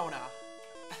up Epona.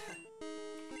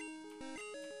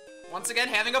 Once again,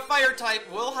 having a fire type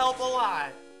will help a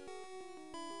lot.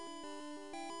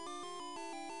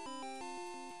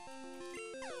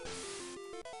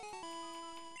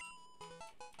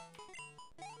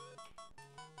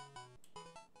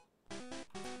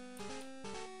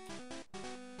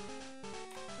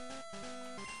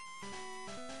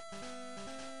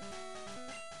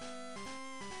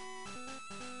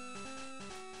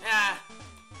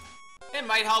 It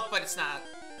might help, but it's not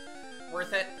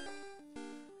worth it.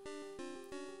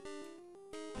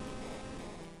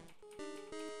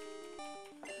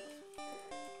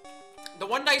 The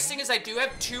one nice thing is I do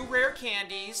have 2 rare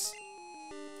candies,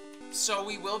 so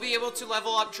we will be able to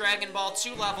level up Dragon Ball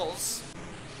 2 levels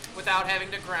without having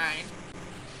to grind.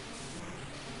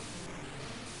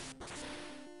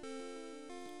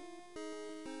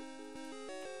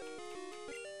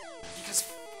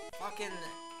 Because fucking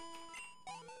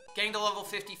getting to level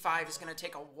 55 is gonna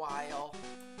take a while.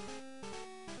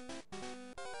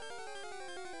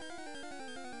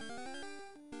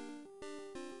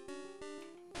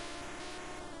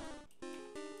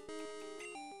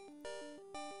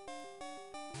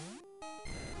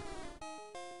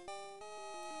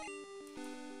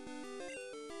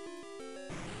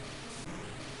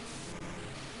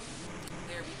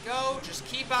 There we go, just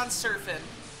keep on surfing.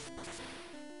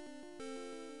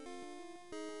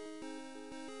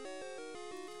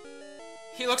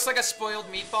 He looks like a spoiled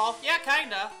meatball. Yeah,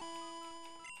 kinda.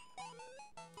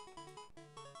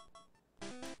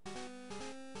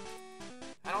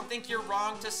 I don't think you're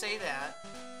wrong to say that.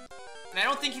 And I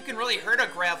don't think you can really hurt a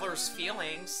Graveler's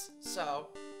feelings, so...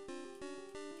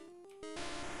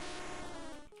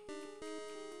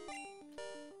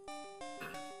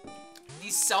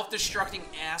 These self-destructing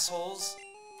assholes.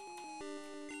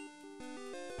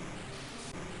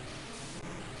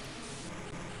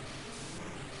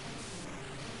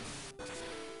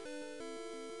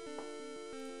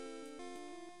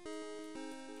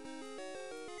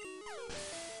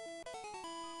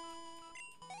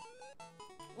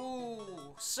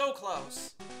 So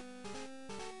close.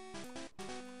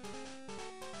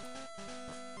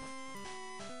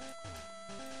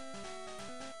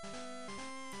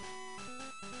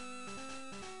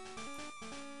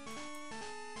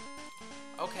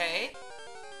 Okay.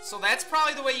 So that's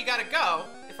probably the way you gotta go,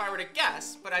 if I were to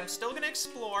guess, but I'm still gonna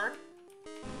explore.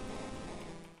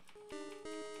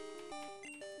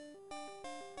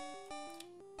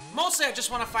 Mostly I just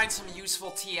want to find some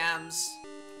useful TMs.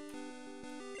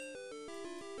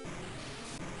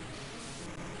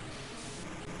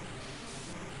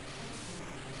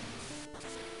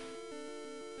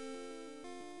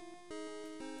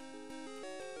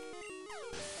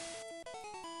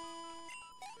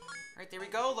 Alright, there we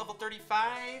go, level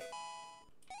 35.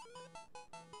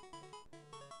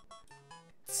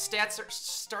 Stats are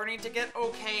starting to get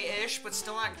okay-ish, but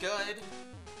still not good.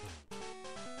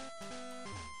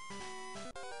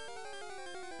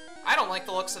 I don't like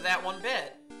the looks of that one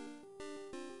bit.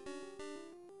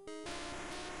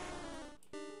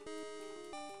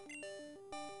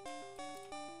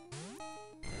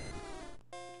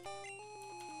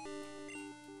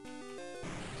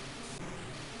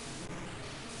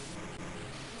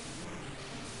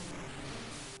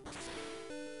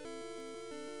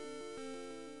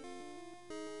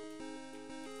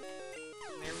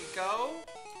 There we go.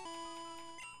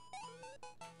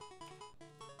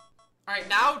 Alright,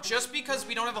 now, just because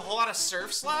we don't have a whole lot of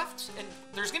surfs left, and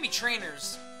there's gonna be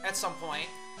trainers at some point,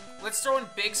 let's throw in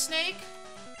Big Snake.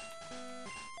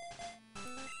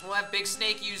 We'll have Big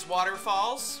Snake use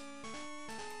waterfalls.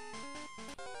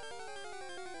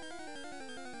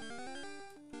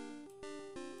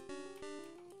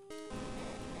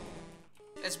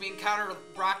 As we encounter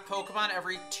rock Pokemon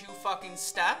every 2 fucking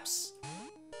steps.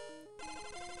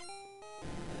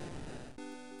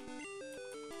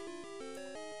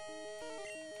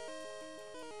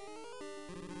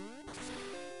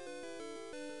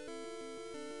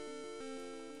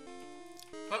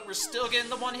 But we're still getting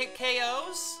the one-hit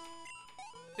KOs.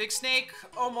 Big Snake,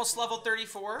 almost level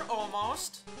 34.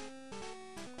 Almost.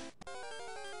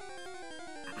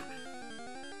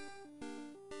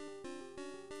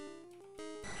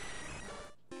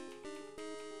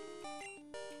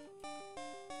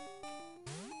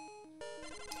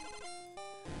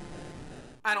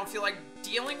 I don't feel like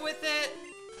dealing with it.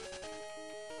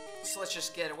 So let's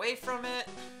just get away from it.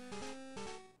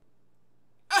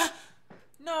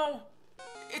 No!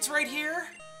 It's right here.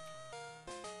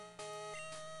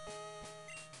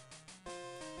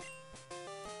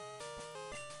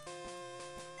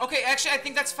 Okay, actually, I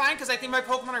think that's fine, because I think my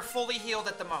Pokemon are fully healed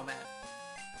at the moment.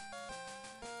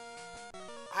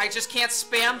 I just can't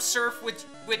spam Surf with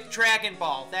Dragon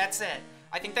Ball. That's it.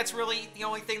 I think that's really the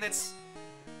only thing that's...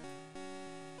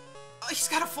 Oh, he's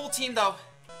got a full team, though.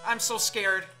 I'm so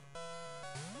scared.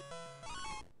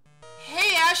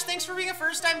 Hey, Ash, thanks for being a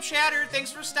first-time chatter.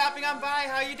 Thanks for stopping on by.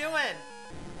 How you doing?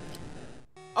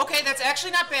 Okay, that's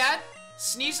actually not bad.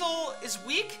 Sneasel is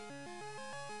weak.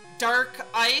 Dark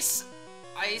Ice.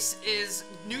 Ice is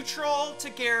neutral to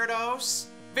Gyarados.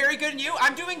 Very good in you.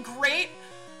 I'm doing great.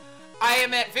 I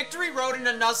am at Victory Road in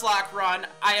a Nuzlocke run.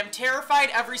 I am terrified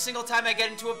every single time I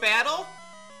get into a battle.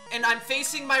 And I'm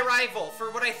facing my rival for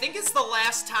what I think is the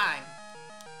last time.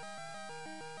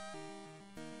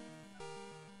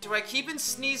 Do I keep in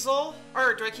Sneasel?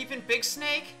 Or do I keep in Big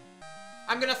Snake?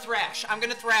 I'm gonna thrash. I'm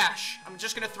gonna thrash. I'm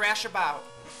just gonna thrash about.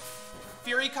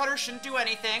 Fury Cutter shouldn't do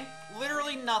anything.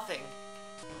 Literally nothing.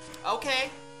 Okay.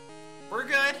 We're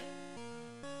good.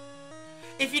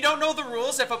 If you don't know the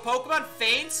rules, if a Pokemon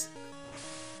faints...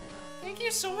 Thank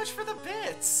you so much for the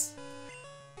bits.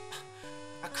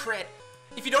 A crit.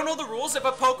 If you don't know the rules, if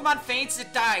a Pokemon faints,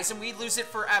 it dies, and we lose it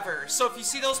forever. So if you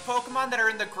see those Pokemon that are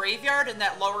in the graveyard in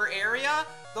that lower area,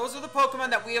 those are the Pokemon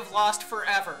that we have lost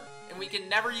forever, and we can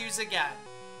never use again.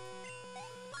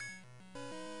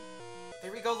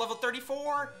 There we go, level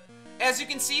 34. As you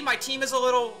can see, my team is a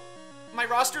little... My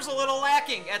roster's a little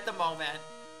lacking at the moment.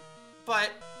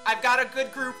 But I've got a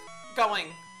good group going.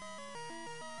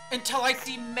 Until I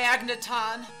see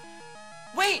Magneton.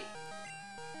 Wait!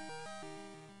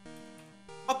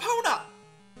 Epona!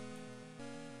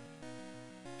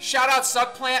 Shout out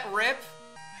Suckplant, RIP.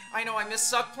 I know I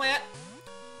miss Suckplant.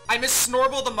 I miss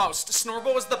Snorble the most.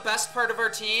 Snorble was the best part of our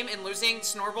team, and losing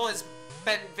Snorble has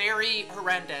been very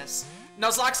horrendous.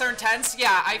 Nuzlocks are intense.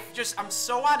 Yeah, I'm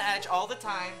so on edge all the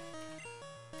time.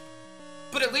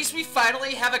 But at least we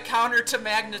finally have a counter to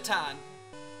Magneton.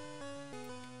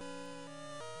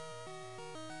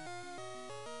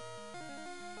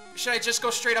 Should I just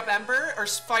go straight up Ember or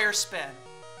Fire Spin?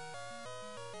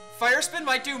 Fire Spin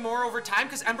might do more over time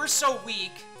because Ember's so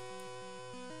weak.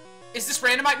 Is this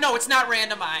randomized? No, it's not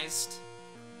randomized.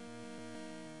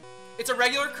 It's a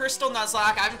regular Crystal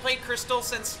Nuzlocke. I haven't played Crystal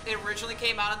since it originally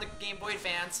came out on the Game Boy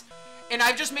Advance. And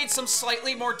I've just made some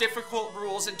slightly more difficult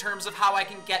rules in terms of how I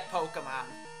can get Pokemon.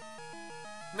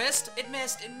 Missed? It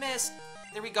missed. It missed.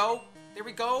 There we go. There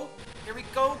we go. There we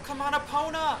go. Come on,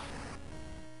 Epona.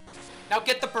 Now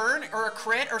get the burn or a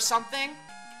crit or something.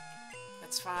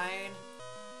 That's fine.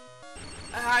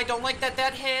 I don't like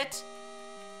that hit.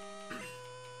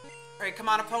 Alright, come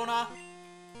on, Epona.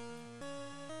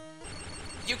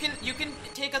 You can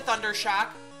take a Thunder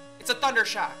Shock. It's a Thunder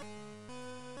Shock.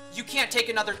 You can't take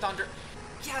another Thunder...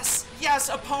 Yes! Yes,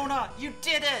 Epona! You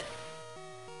did it!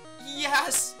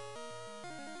 Yes!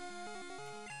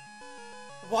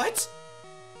 What?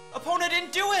 Epona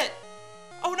didn't do it!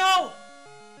 Oh no!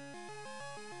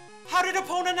 How did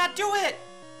Epona not do it?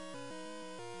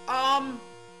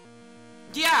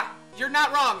 Yeah, you're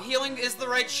not wrong. Healing is the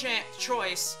right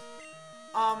choice.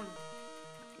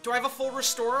 Do I have a full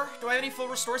restore? Do I have any full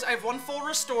restores? I have one full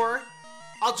restore.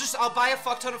 I'll buy a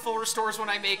fuck ton of full restores when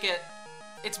I make it.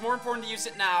 It's more important to use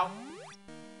it now.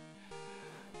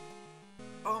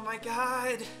 Oh my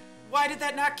god. Why did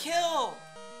that not kill?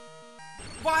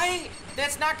 Why?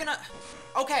 That's not gonna...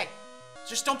 Okay.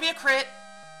 Just don't be a crit.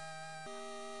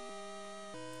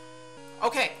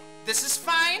 Okay. This is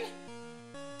fine.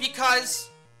 Because...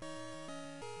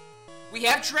 we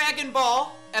have Dragon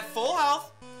Ball at full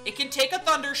health. It can take a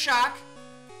Thunder Shock.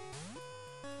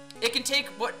 It can take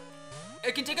what...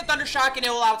 It can take a Thunder Shock and it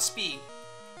will outspeed.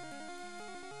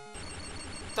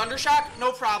 Thunder Shock,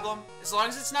 no problem. As long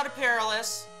as it's not a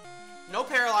Paralysis. No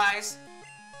Paralyze.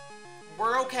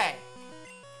 We're okay.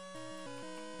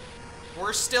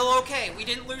 We're still okay. We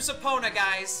didn't lose Epona,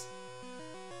 guys.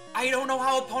 I don't know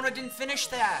how Epona didn't finish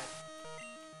that.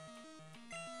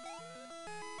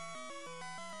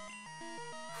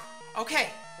 Okay,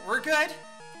 we're good.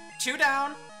 2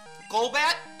 down.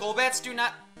 Golbat. Golbats do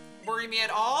not worry me at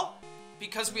all.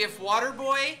 Because we have Water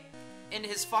Boy and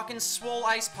his fucking swole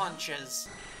ice punches.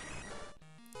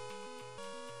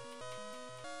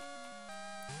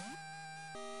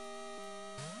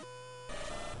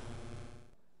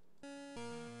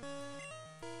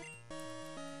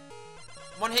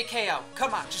 One-hit KO.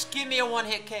 Come on, just give me a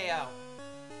one-hit KO.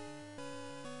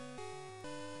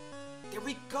 There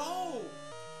we go.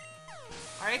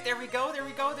 Alright, there we go, there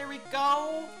we go, there we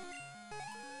go.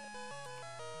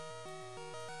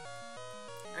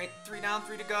 Alright, 3 down,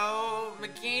 3 to go.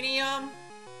 Meganium.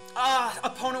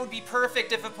 Epona would be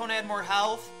perfect if Epona had more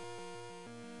health.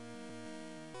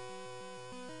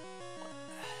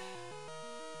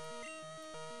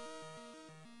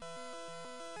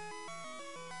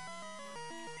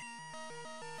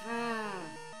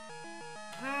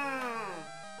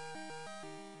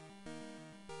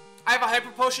 I have a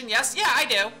Hyper Potion, yes? Yeah, I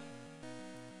do.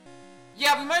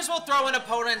 Yeah, we might as well throw in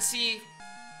Epona and see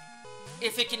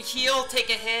if it can heal, take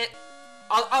a hit.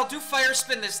 I'll do Fire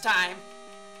Spin this time.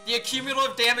 The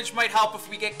accumulative damage might help if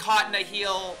we get caught in a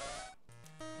heal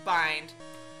bind.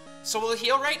 So we'll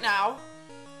heal right now.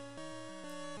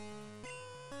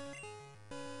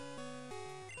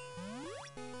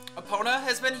 Epona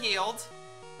has been healed.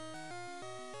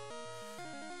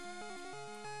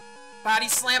 Body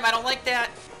Slam, I don't like that.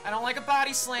 I don't like a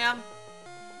Body Slam.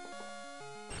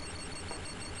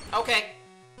 Okay,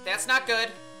 that's not good.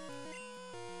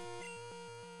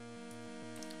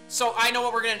 So I know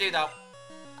what we're gonna do though.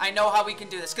 I know how we can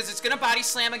do this, because it's gonna Body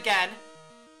Slam again.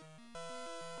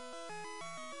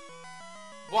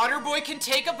 Water Boy can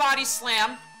take a Body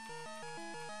Slam.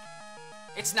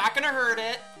 It's not gonna hurt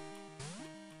it.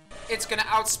 It's gonna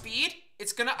outspeed.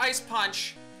 It's gonna Ice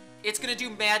Punch. It's gonna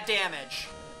do mad damage.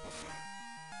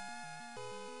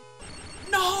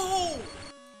 No!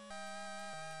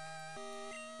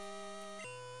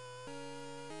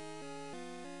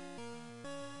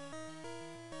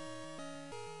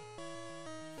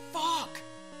 Fuck!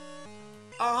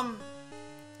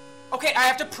 Okay, I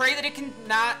have to pray that it can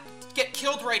not get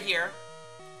killed right here.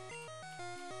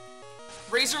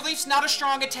 Razor Leaf's not a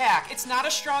strong attack. It's not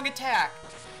a strong attack.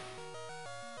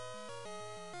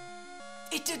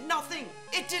 It did nothing!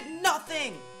 It did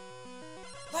nothing!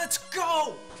 Let's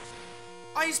go!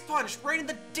 Ice Punch, right in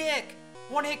the dick!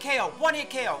 One-hit KO, one-hit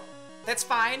KO. That's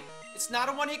fine. It's not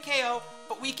a one-hit KO,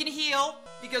 but we can heal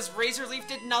because Razor Leaf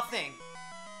did nothing.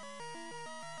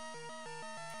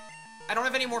 I don't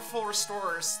have any more full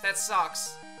restores. That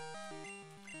sucks.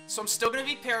 So I'm still gonna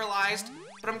be paralyzed,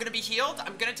 but I'm gonna be healed.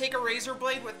 I'm gonna take a Razor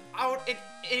Blade without an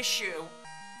issue.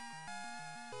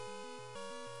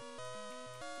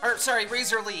 Or, sorry,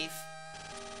 Razor Leaf.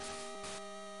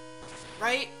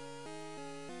 Right?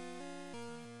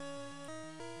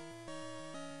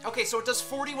 Okay, so it does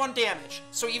 41 damage.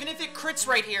 So even if it crits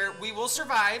right here, we will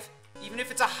survive. Even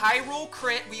if it's a high roll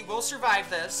crit, we will survive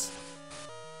this.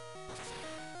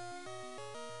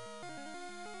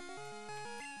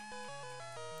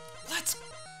 Let's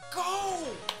go!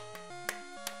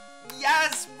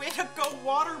 Yes! Way to go,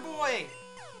 Water Boy!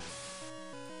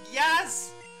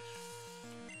 Yes!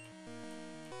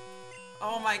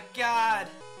 Oh my god.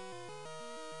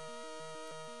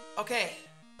 Okay.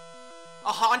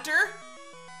 A Haunter?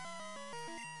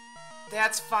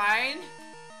 That's fine.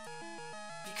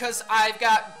 Because I've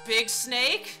got Big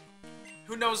Snake,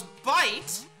 who knows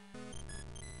Bite.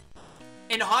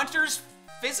 And Haunter's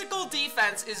physical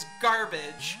defense is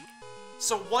garbage.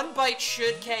 So one bite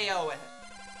should KO it.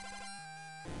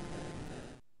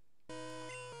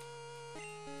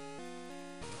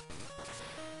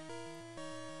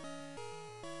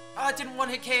 It didn't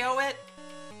one-hit KO it.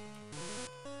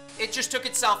 It just took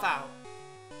itself out.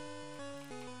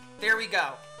 There we go.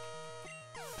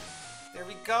 There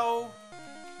we go.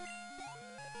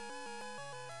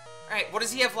 Alright, what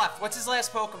does he have left? What's his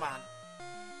last Pokemon?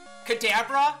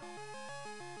 Kadabra?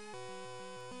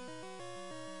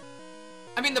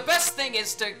 I mean, the best thing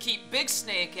is to keep Big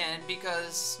Snake in,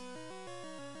 because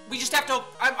we just have to...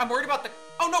 I'm worried about the...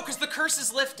 Oh, no, because the curse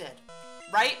is lifted,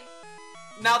 right?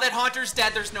 Now that Haunter's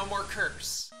dead, there's no more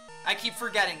curse. I keep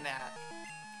forgetting that.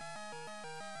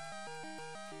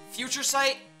 Future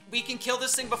Sight, we can kill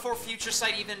this thing before Future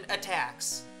Sight even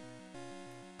attacks.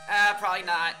 Probably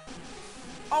not.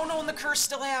 Oh no, and the curse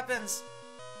still happens.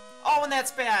 Oh, and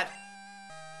that's bad.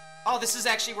 Oh, this is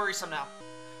actually worrisome now.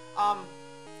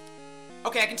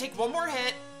 Okay, I can take one more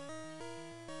hit.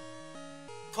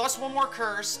 Plus one more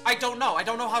curse. I don't know. I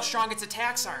don't know how strong its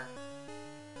attacks are.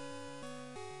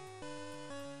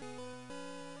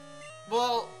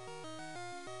 Well...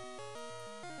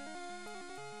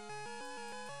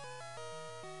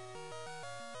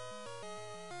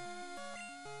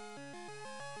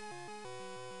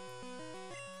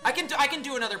 I can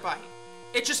do another bite.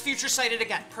 It just future sighted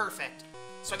again. Perfect.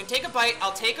 So I can take a bite.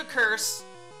 I'll take a curse.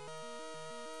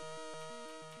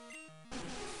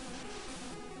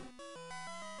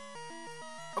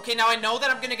 Okay, now I know that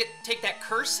I'm gonna take that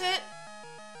curse hit,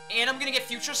 and I'm gonna get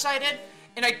future sighted,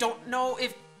 and I don't know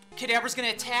if Kadabra's gonna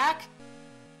attack.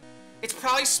 It's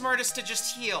probably smartest to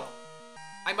just heal.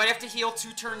 I might have to heal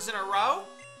 2 turns in a row,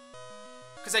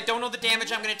 because I don't know the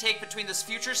damage I'm gonna take between this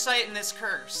future sight and this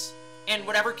curse. And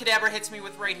whatever Kadabra hits me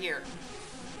with right here.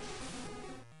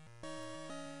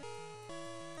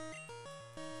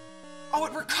 Oh,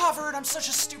 it recovered! I'm such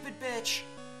a stupid bitch.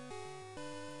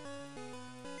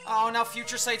 Oh, now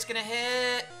Future Sight's gonna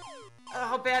hit.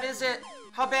 How bad is it?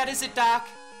 How bad is it, Doc?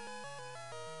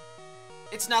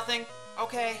 It's nothing.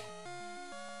 Okay.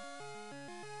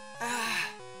 I'm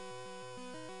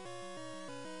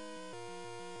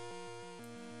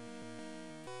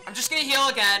just gonna heal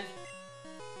again.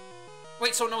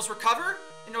 Wait, so it knows Recover?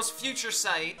 It knows Future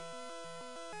Sight.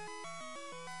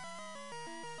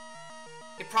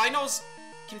 It probably knows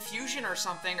Confusion or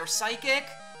something, or Psychic.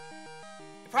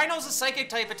 It probably knows a Psychic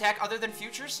type attack other than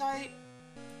Future Sight.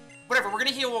 Whatever, we're gonna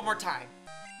heal one more time.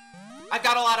 I've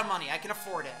got a lot of money, I can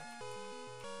afford it.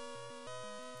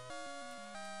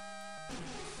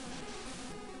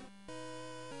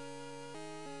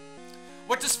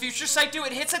 What does Future Sight do?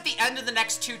 It hits at the end of the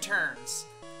next 2 turns.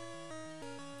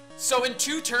 So in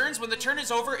 2 turns, when the turn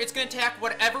is over, it's going to attack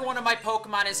whatever one of my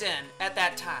Pokemon is in at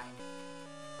that time.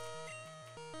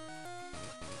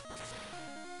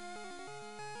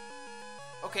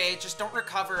 Okay, just don't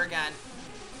recover again.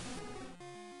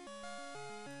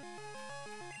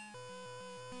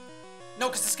 No,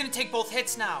 because it's going to take both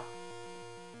hits now.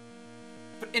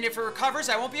 And if it recovers,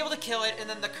 I won't be able to kill it, and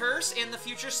then the Curse and the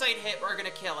Future Sight hit are going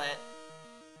to kill it.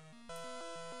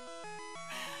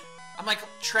 I'm like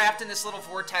trapped in this little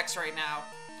vortex right now.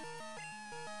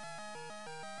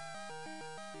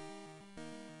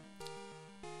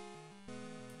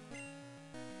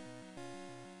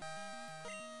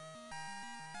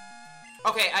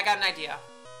 Okay, I got an idea.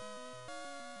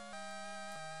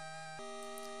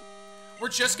 We're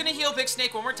just gonna heal Big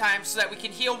Snake one more time so that we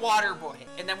can heal Water Boy.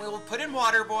 And then we will put in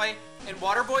Water Boy, and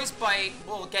Water Boy's bite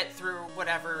will get through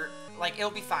whatever, like,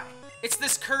 it'll be fine. It's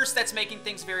this curse that's making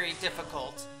things very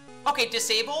difficult. Okay,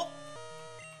 disable.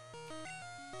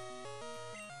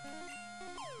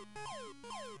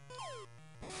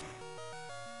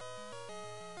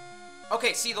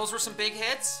 Okay, see, those were some big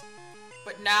hits.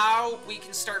 But now we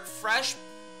can start fresh.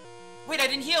 Wait, I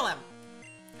didn't heal him.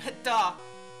 Duh.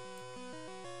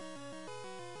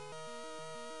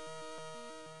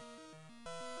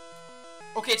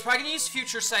 Okay, it's probably gonna use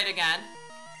Future Sight again.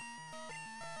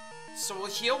 So we'll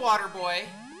heal Water Boy.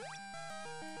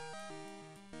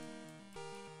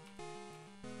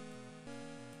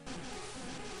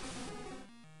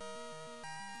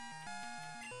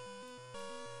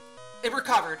 It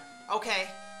recovered. Okay.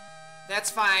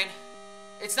 That's fine.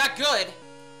 It's not good.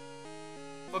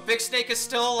 But Big Snake is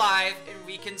still alive, and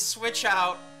we can switch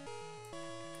out.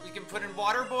 We can put in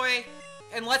Water Boy.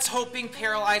 And let's hope being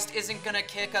paralyzed isn't gonna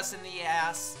kick us in the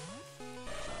ass.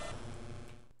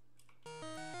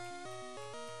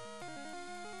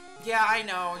 Yeah, I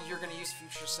know. You're gonna use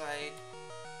Future Sight.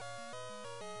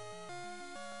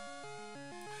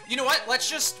 You know what? Let's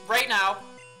just, right now,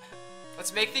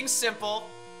 let's make things simple.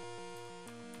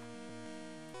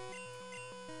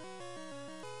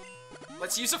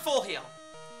 Let's use a full heal.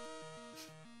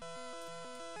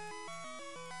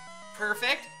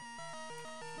 Perfect.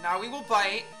 Now we will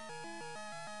bite.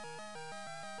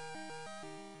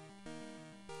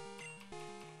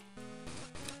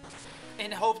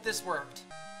 And hope this worked.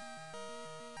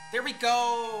 There we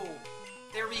go.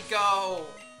 There we go.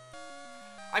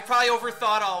 I probably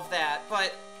overthought all of that,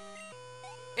 but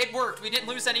it worked. We didn't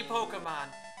lose any Pokemon.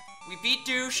 We beat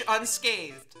Douche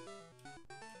unscathed.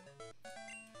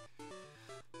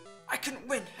 I couldn't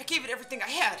win. I gave it everything I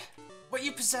had. What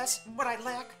you possess and what I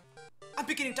lack. I'm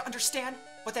beginning to understand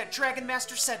what that Dragon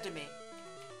Master said to me.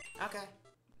 Okay.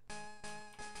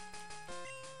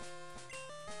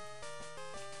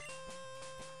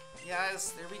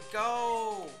 Yes, there we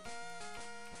go.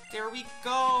 There we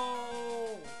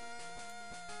go.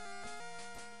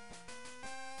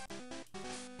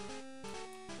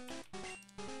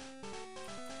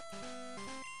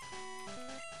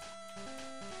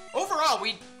 Overall,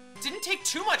 we didn't take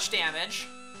too much damage.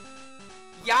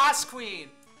 Yas, Queen.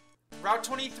 Route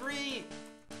 23.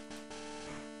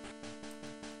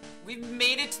 We've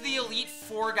made it to the Elite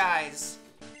Four, guys.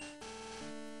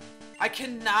 I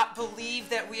cannot believe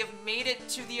that we have made it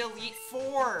to the Elite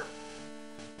Four.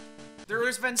 There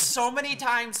has been so many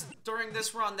times during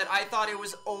this run that I thought it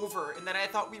was over and that I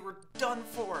thought we were done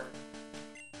for.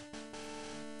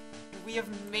 And we have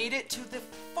made it to the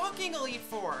fucking Elite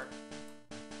Four.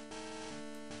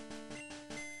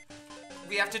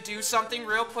 We have to do something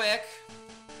real quick.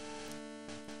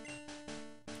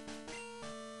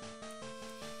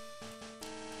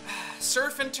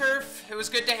 Surf and Turf, it was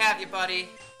good to have you, buddy.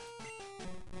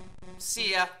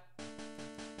 See ya.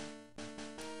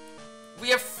 We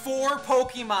have 4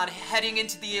 Pokemon heading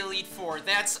into the Elite Four.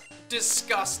 That's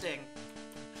disgusting.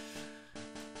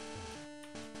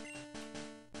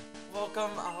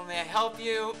 Welcome. Oh, may I help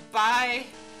you? Bye.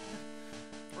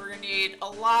 We're gonna need a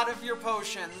lot of your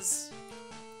potions.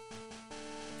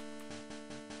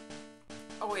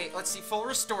 Oh wait, let's see. Full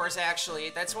restores, actually.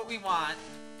 That's what we want.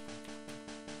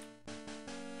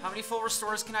 How many full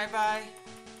restores can I buy?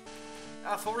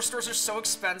 Full restores are so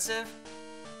expensive.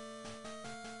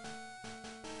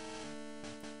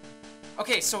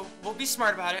 Okay, so we'll be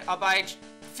smart about it. I'll buy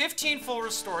 15 full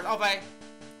restores. I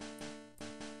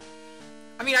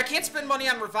mean, I can't spend money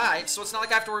on revives, so it's not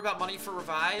like I have to worry about money for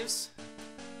revives.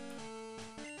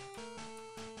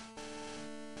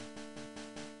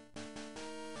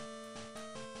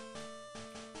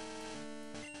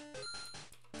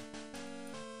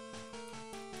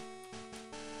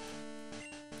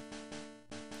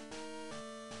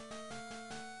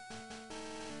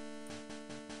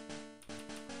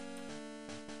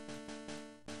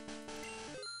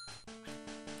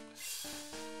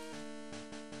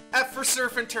 F for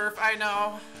Surf and Turf, I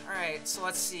know. Alright, so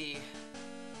let's see.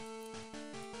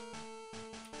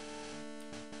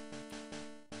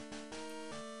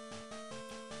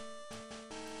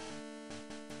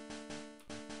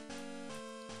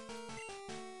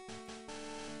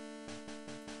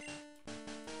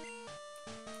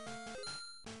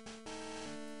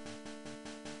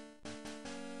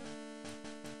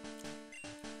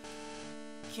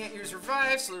 Can't use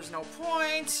revive, so there's no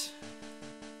point.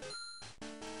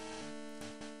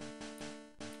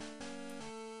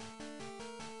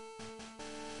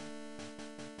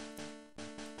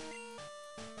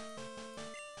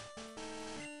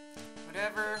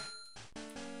 Whatever.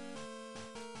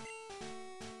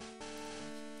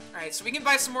 Alright, so we can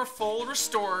buy some more full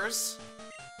restores.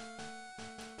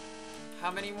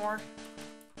 How many more?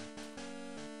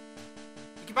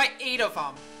 We can buy 8 of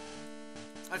them.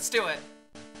 Let's do it.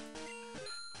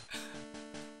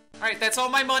 Alright, that's all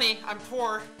my money. I'm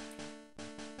poor.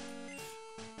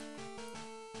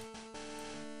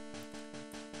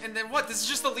 And then what? This is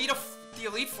just the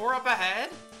Elite Four up ahead?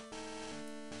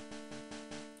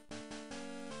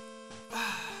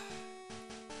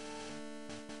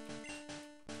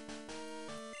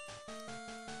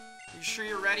 You sure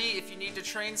you're ready? If you need to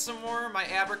train some more, my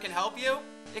Abra can help you.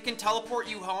 It can teleport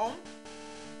you home.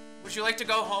 Would you like to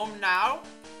go home now?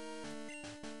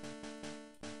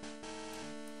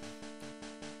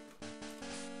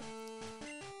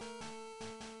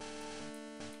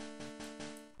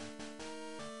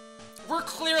 We're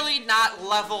clearly not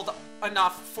leveled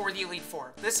enough for the Elite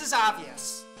Four. This is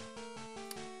obvious.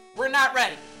 We're not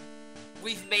ready.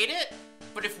 We've made it,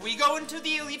 but if we go into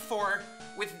the Elite Four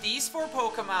with these 4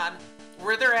 Pokemon,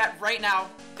 where they're at right now,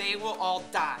 they will all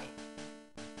die.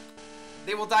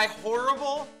 They will die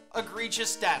horrible,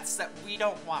 egregious deaths that we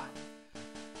don't want.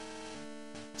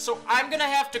 So I'm gonna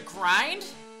have to grind.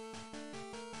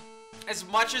 As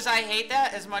much as I hate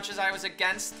that, as much as I was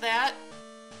against that,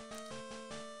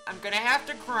 I'm gonna have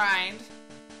to grind.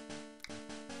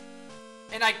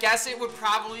 And I guess it would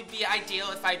probably be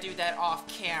ideal if I do that off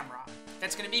camera.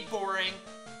 That's gonna be boring.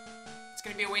 It's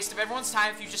gonna be a waste of everyone's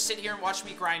time if you just sit here and watch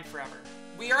me grind forever.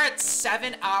 We are at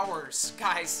 7 hours,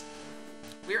 guys.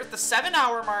 We're at the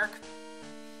 7-hour mark.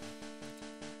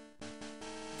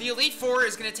 The Elite Four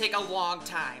is gonna take a long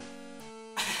time.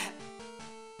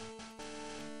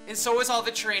 And so is all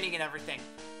the training and everything.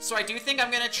 So I do think I'm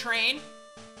gonna train.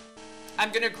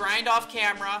 I'm gonna grind off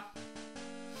camera.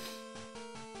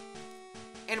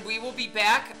 And we will be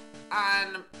back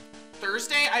on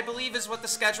Thursday, I believe is what the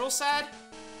schedule said.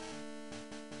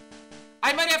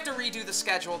 I might have to redo the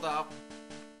schedule, though.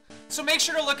 So make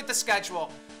sure to look at the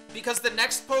schedule. Because the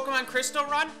next Pokemon Crystal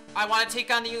run, I want to take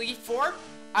on the Elite Four.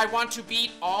 I want to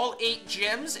beat all 8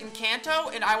 gyms in Kanto,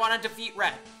 and I want to defeat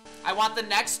Red. I want the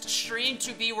next stream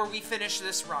to be where we finish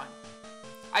this run.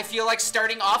 I feel like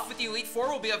starting off with the Elite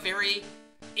Four will be a very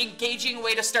engaging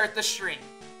way to start the stream.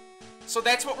 So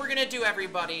that's what we're gonna do,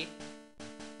 everybody.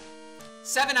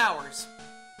 7 hours.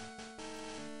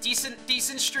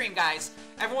 Decent stream, guys.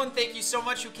 Everyone, thank you so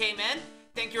much who came in.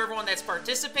 Thank you everyone that's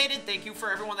participated. Thank you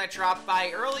for everyone that dropped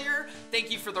by earlier.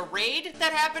 Thank you for the raid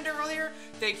that happened earlier.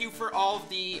 Thank you for all of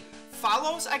the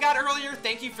follows I got earlier.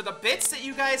 Thank you for the bits that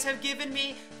you guys have given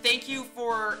me. Thank you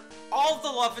for all the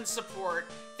love and support.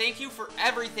 Thank you for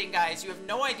everything, guys. You have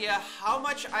no idea how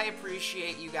much I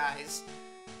appreciate you guys.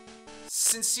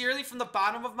 Sincerely, from the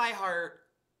bottom of my heart,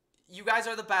 you guys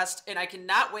are the best, and I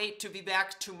cannot wait to be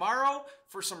back tomorrow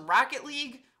for some Rocket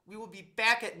League. We will be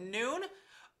back at noon.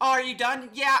 Oh, are you done?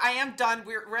 Yeah, I am done.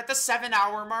 We're at the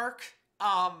 7-hour mark.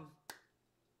 And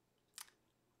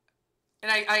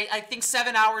I think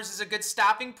 7 hours is a good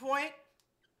stopping point.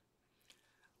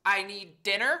 I need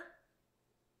dinner.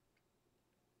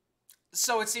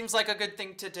 So it seems like a good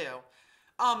thing to do.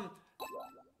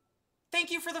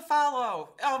 Thank you for the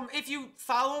follow. If you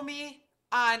follow me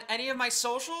on any of my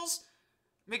socials,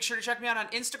 make sure to check me out on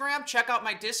Instagram. Check out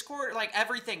my Discord, like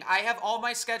everything. I have all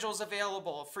my schedules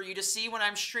available for you to see when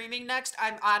I'm streaming next.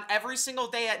 I'm on every single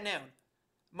day at noon.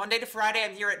 Monday to Friday,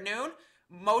 I'm here at noon.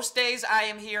 Most days, I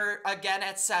am here again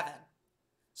at 7.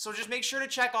 So just make sure to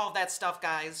check all of that stuff,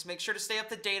 guys. Make sure to stay up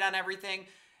to date on everything.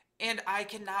 And I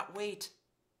cannot wait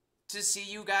to see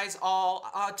you guys all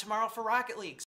tomorrow for Rocket League.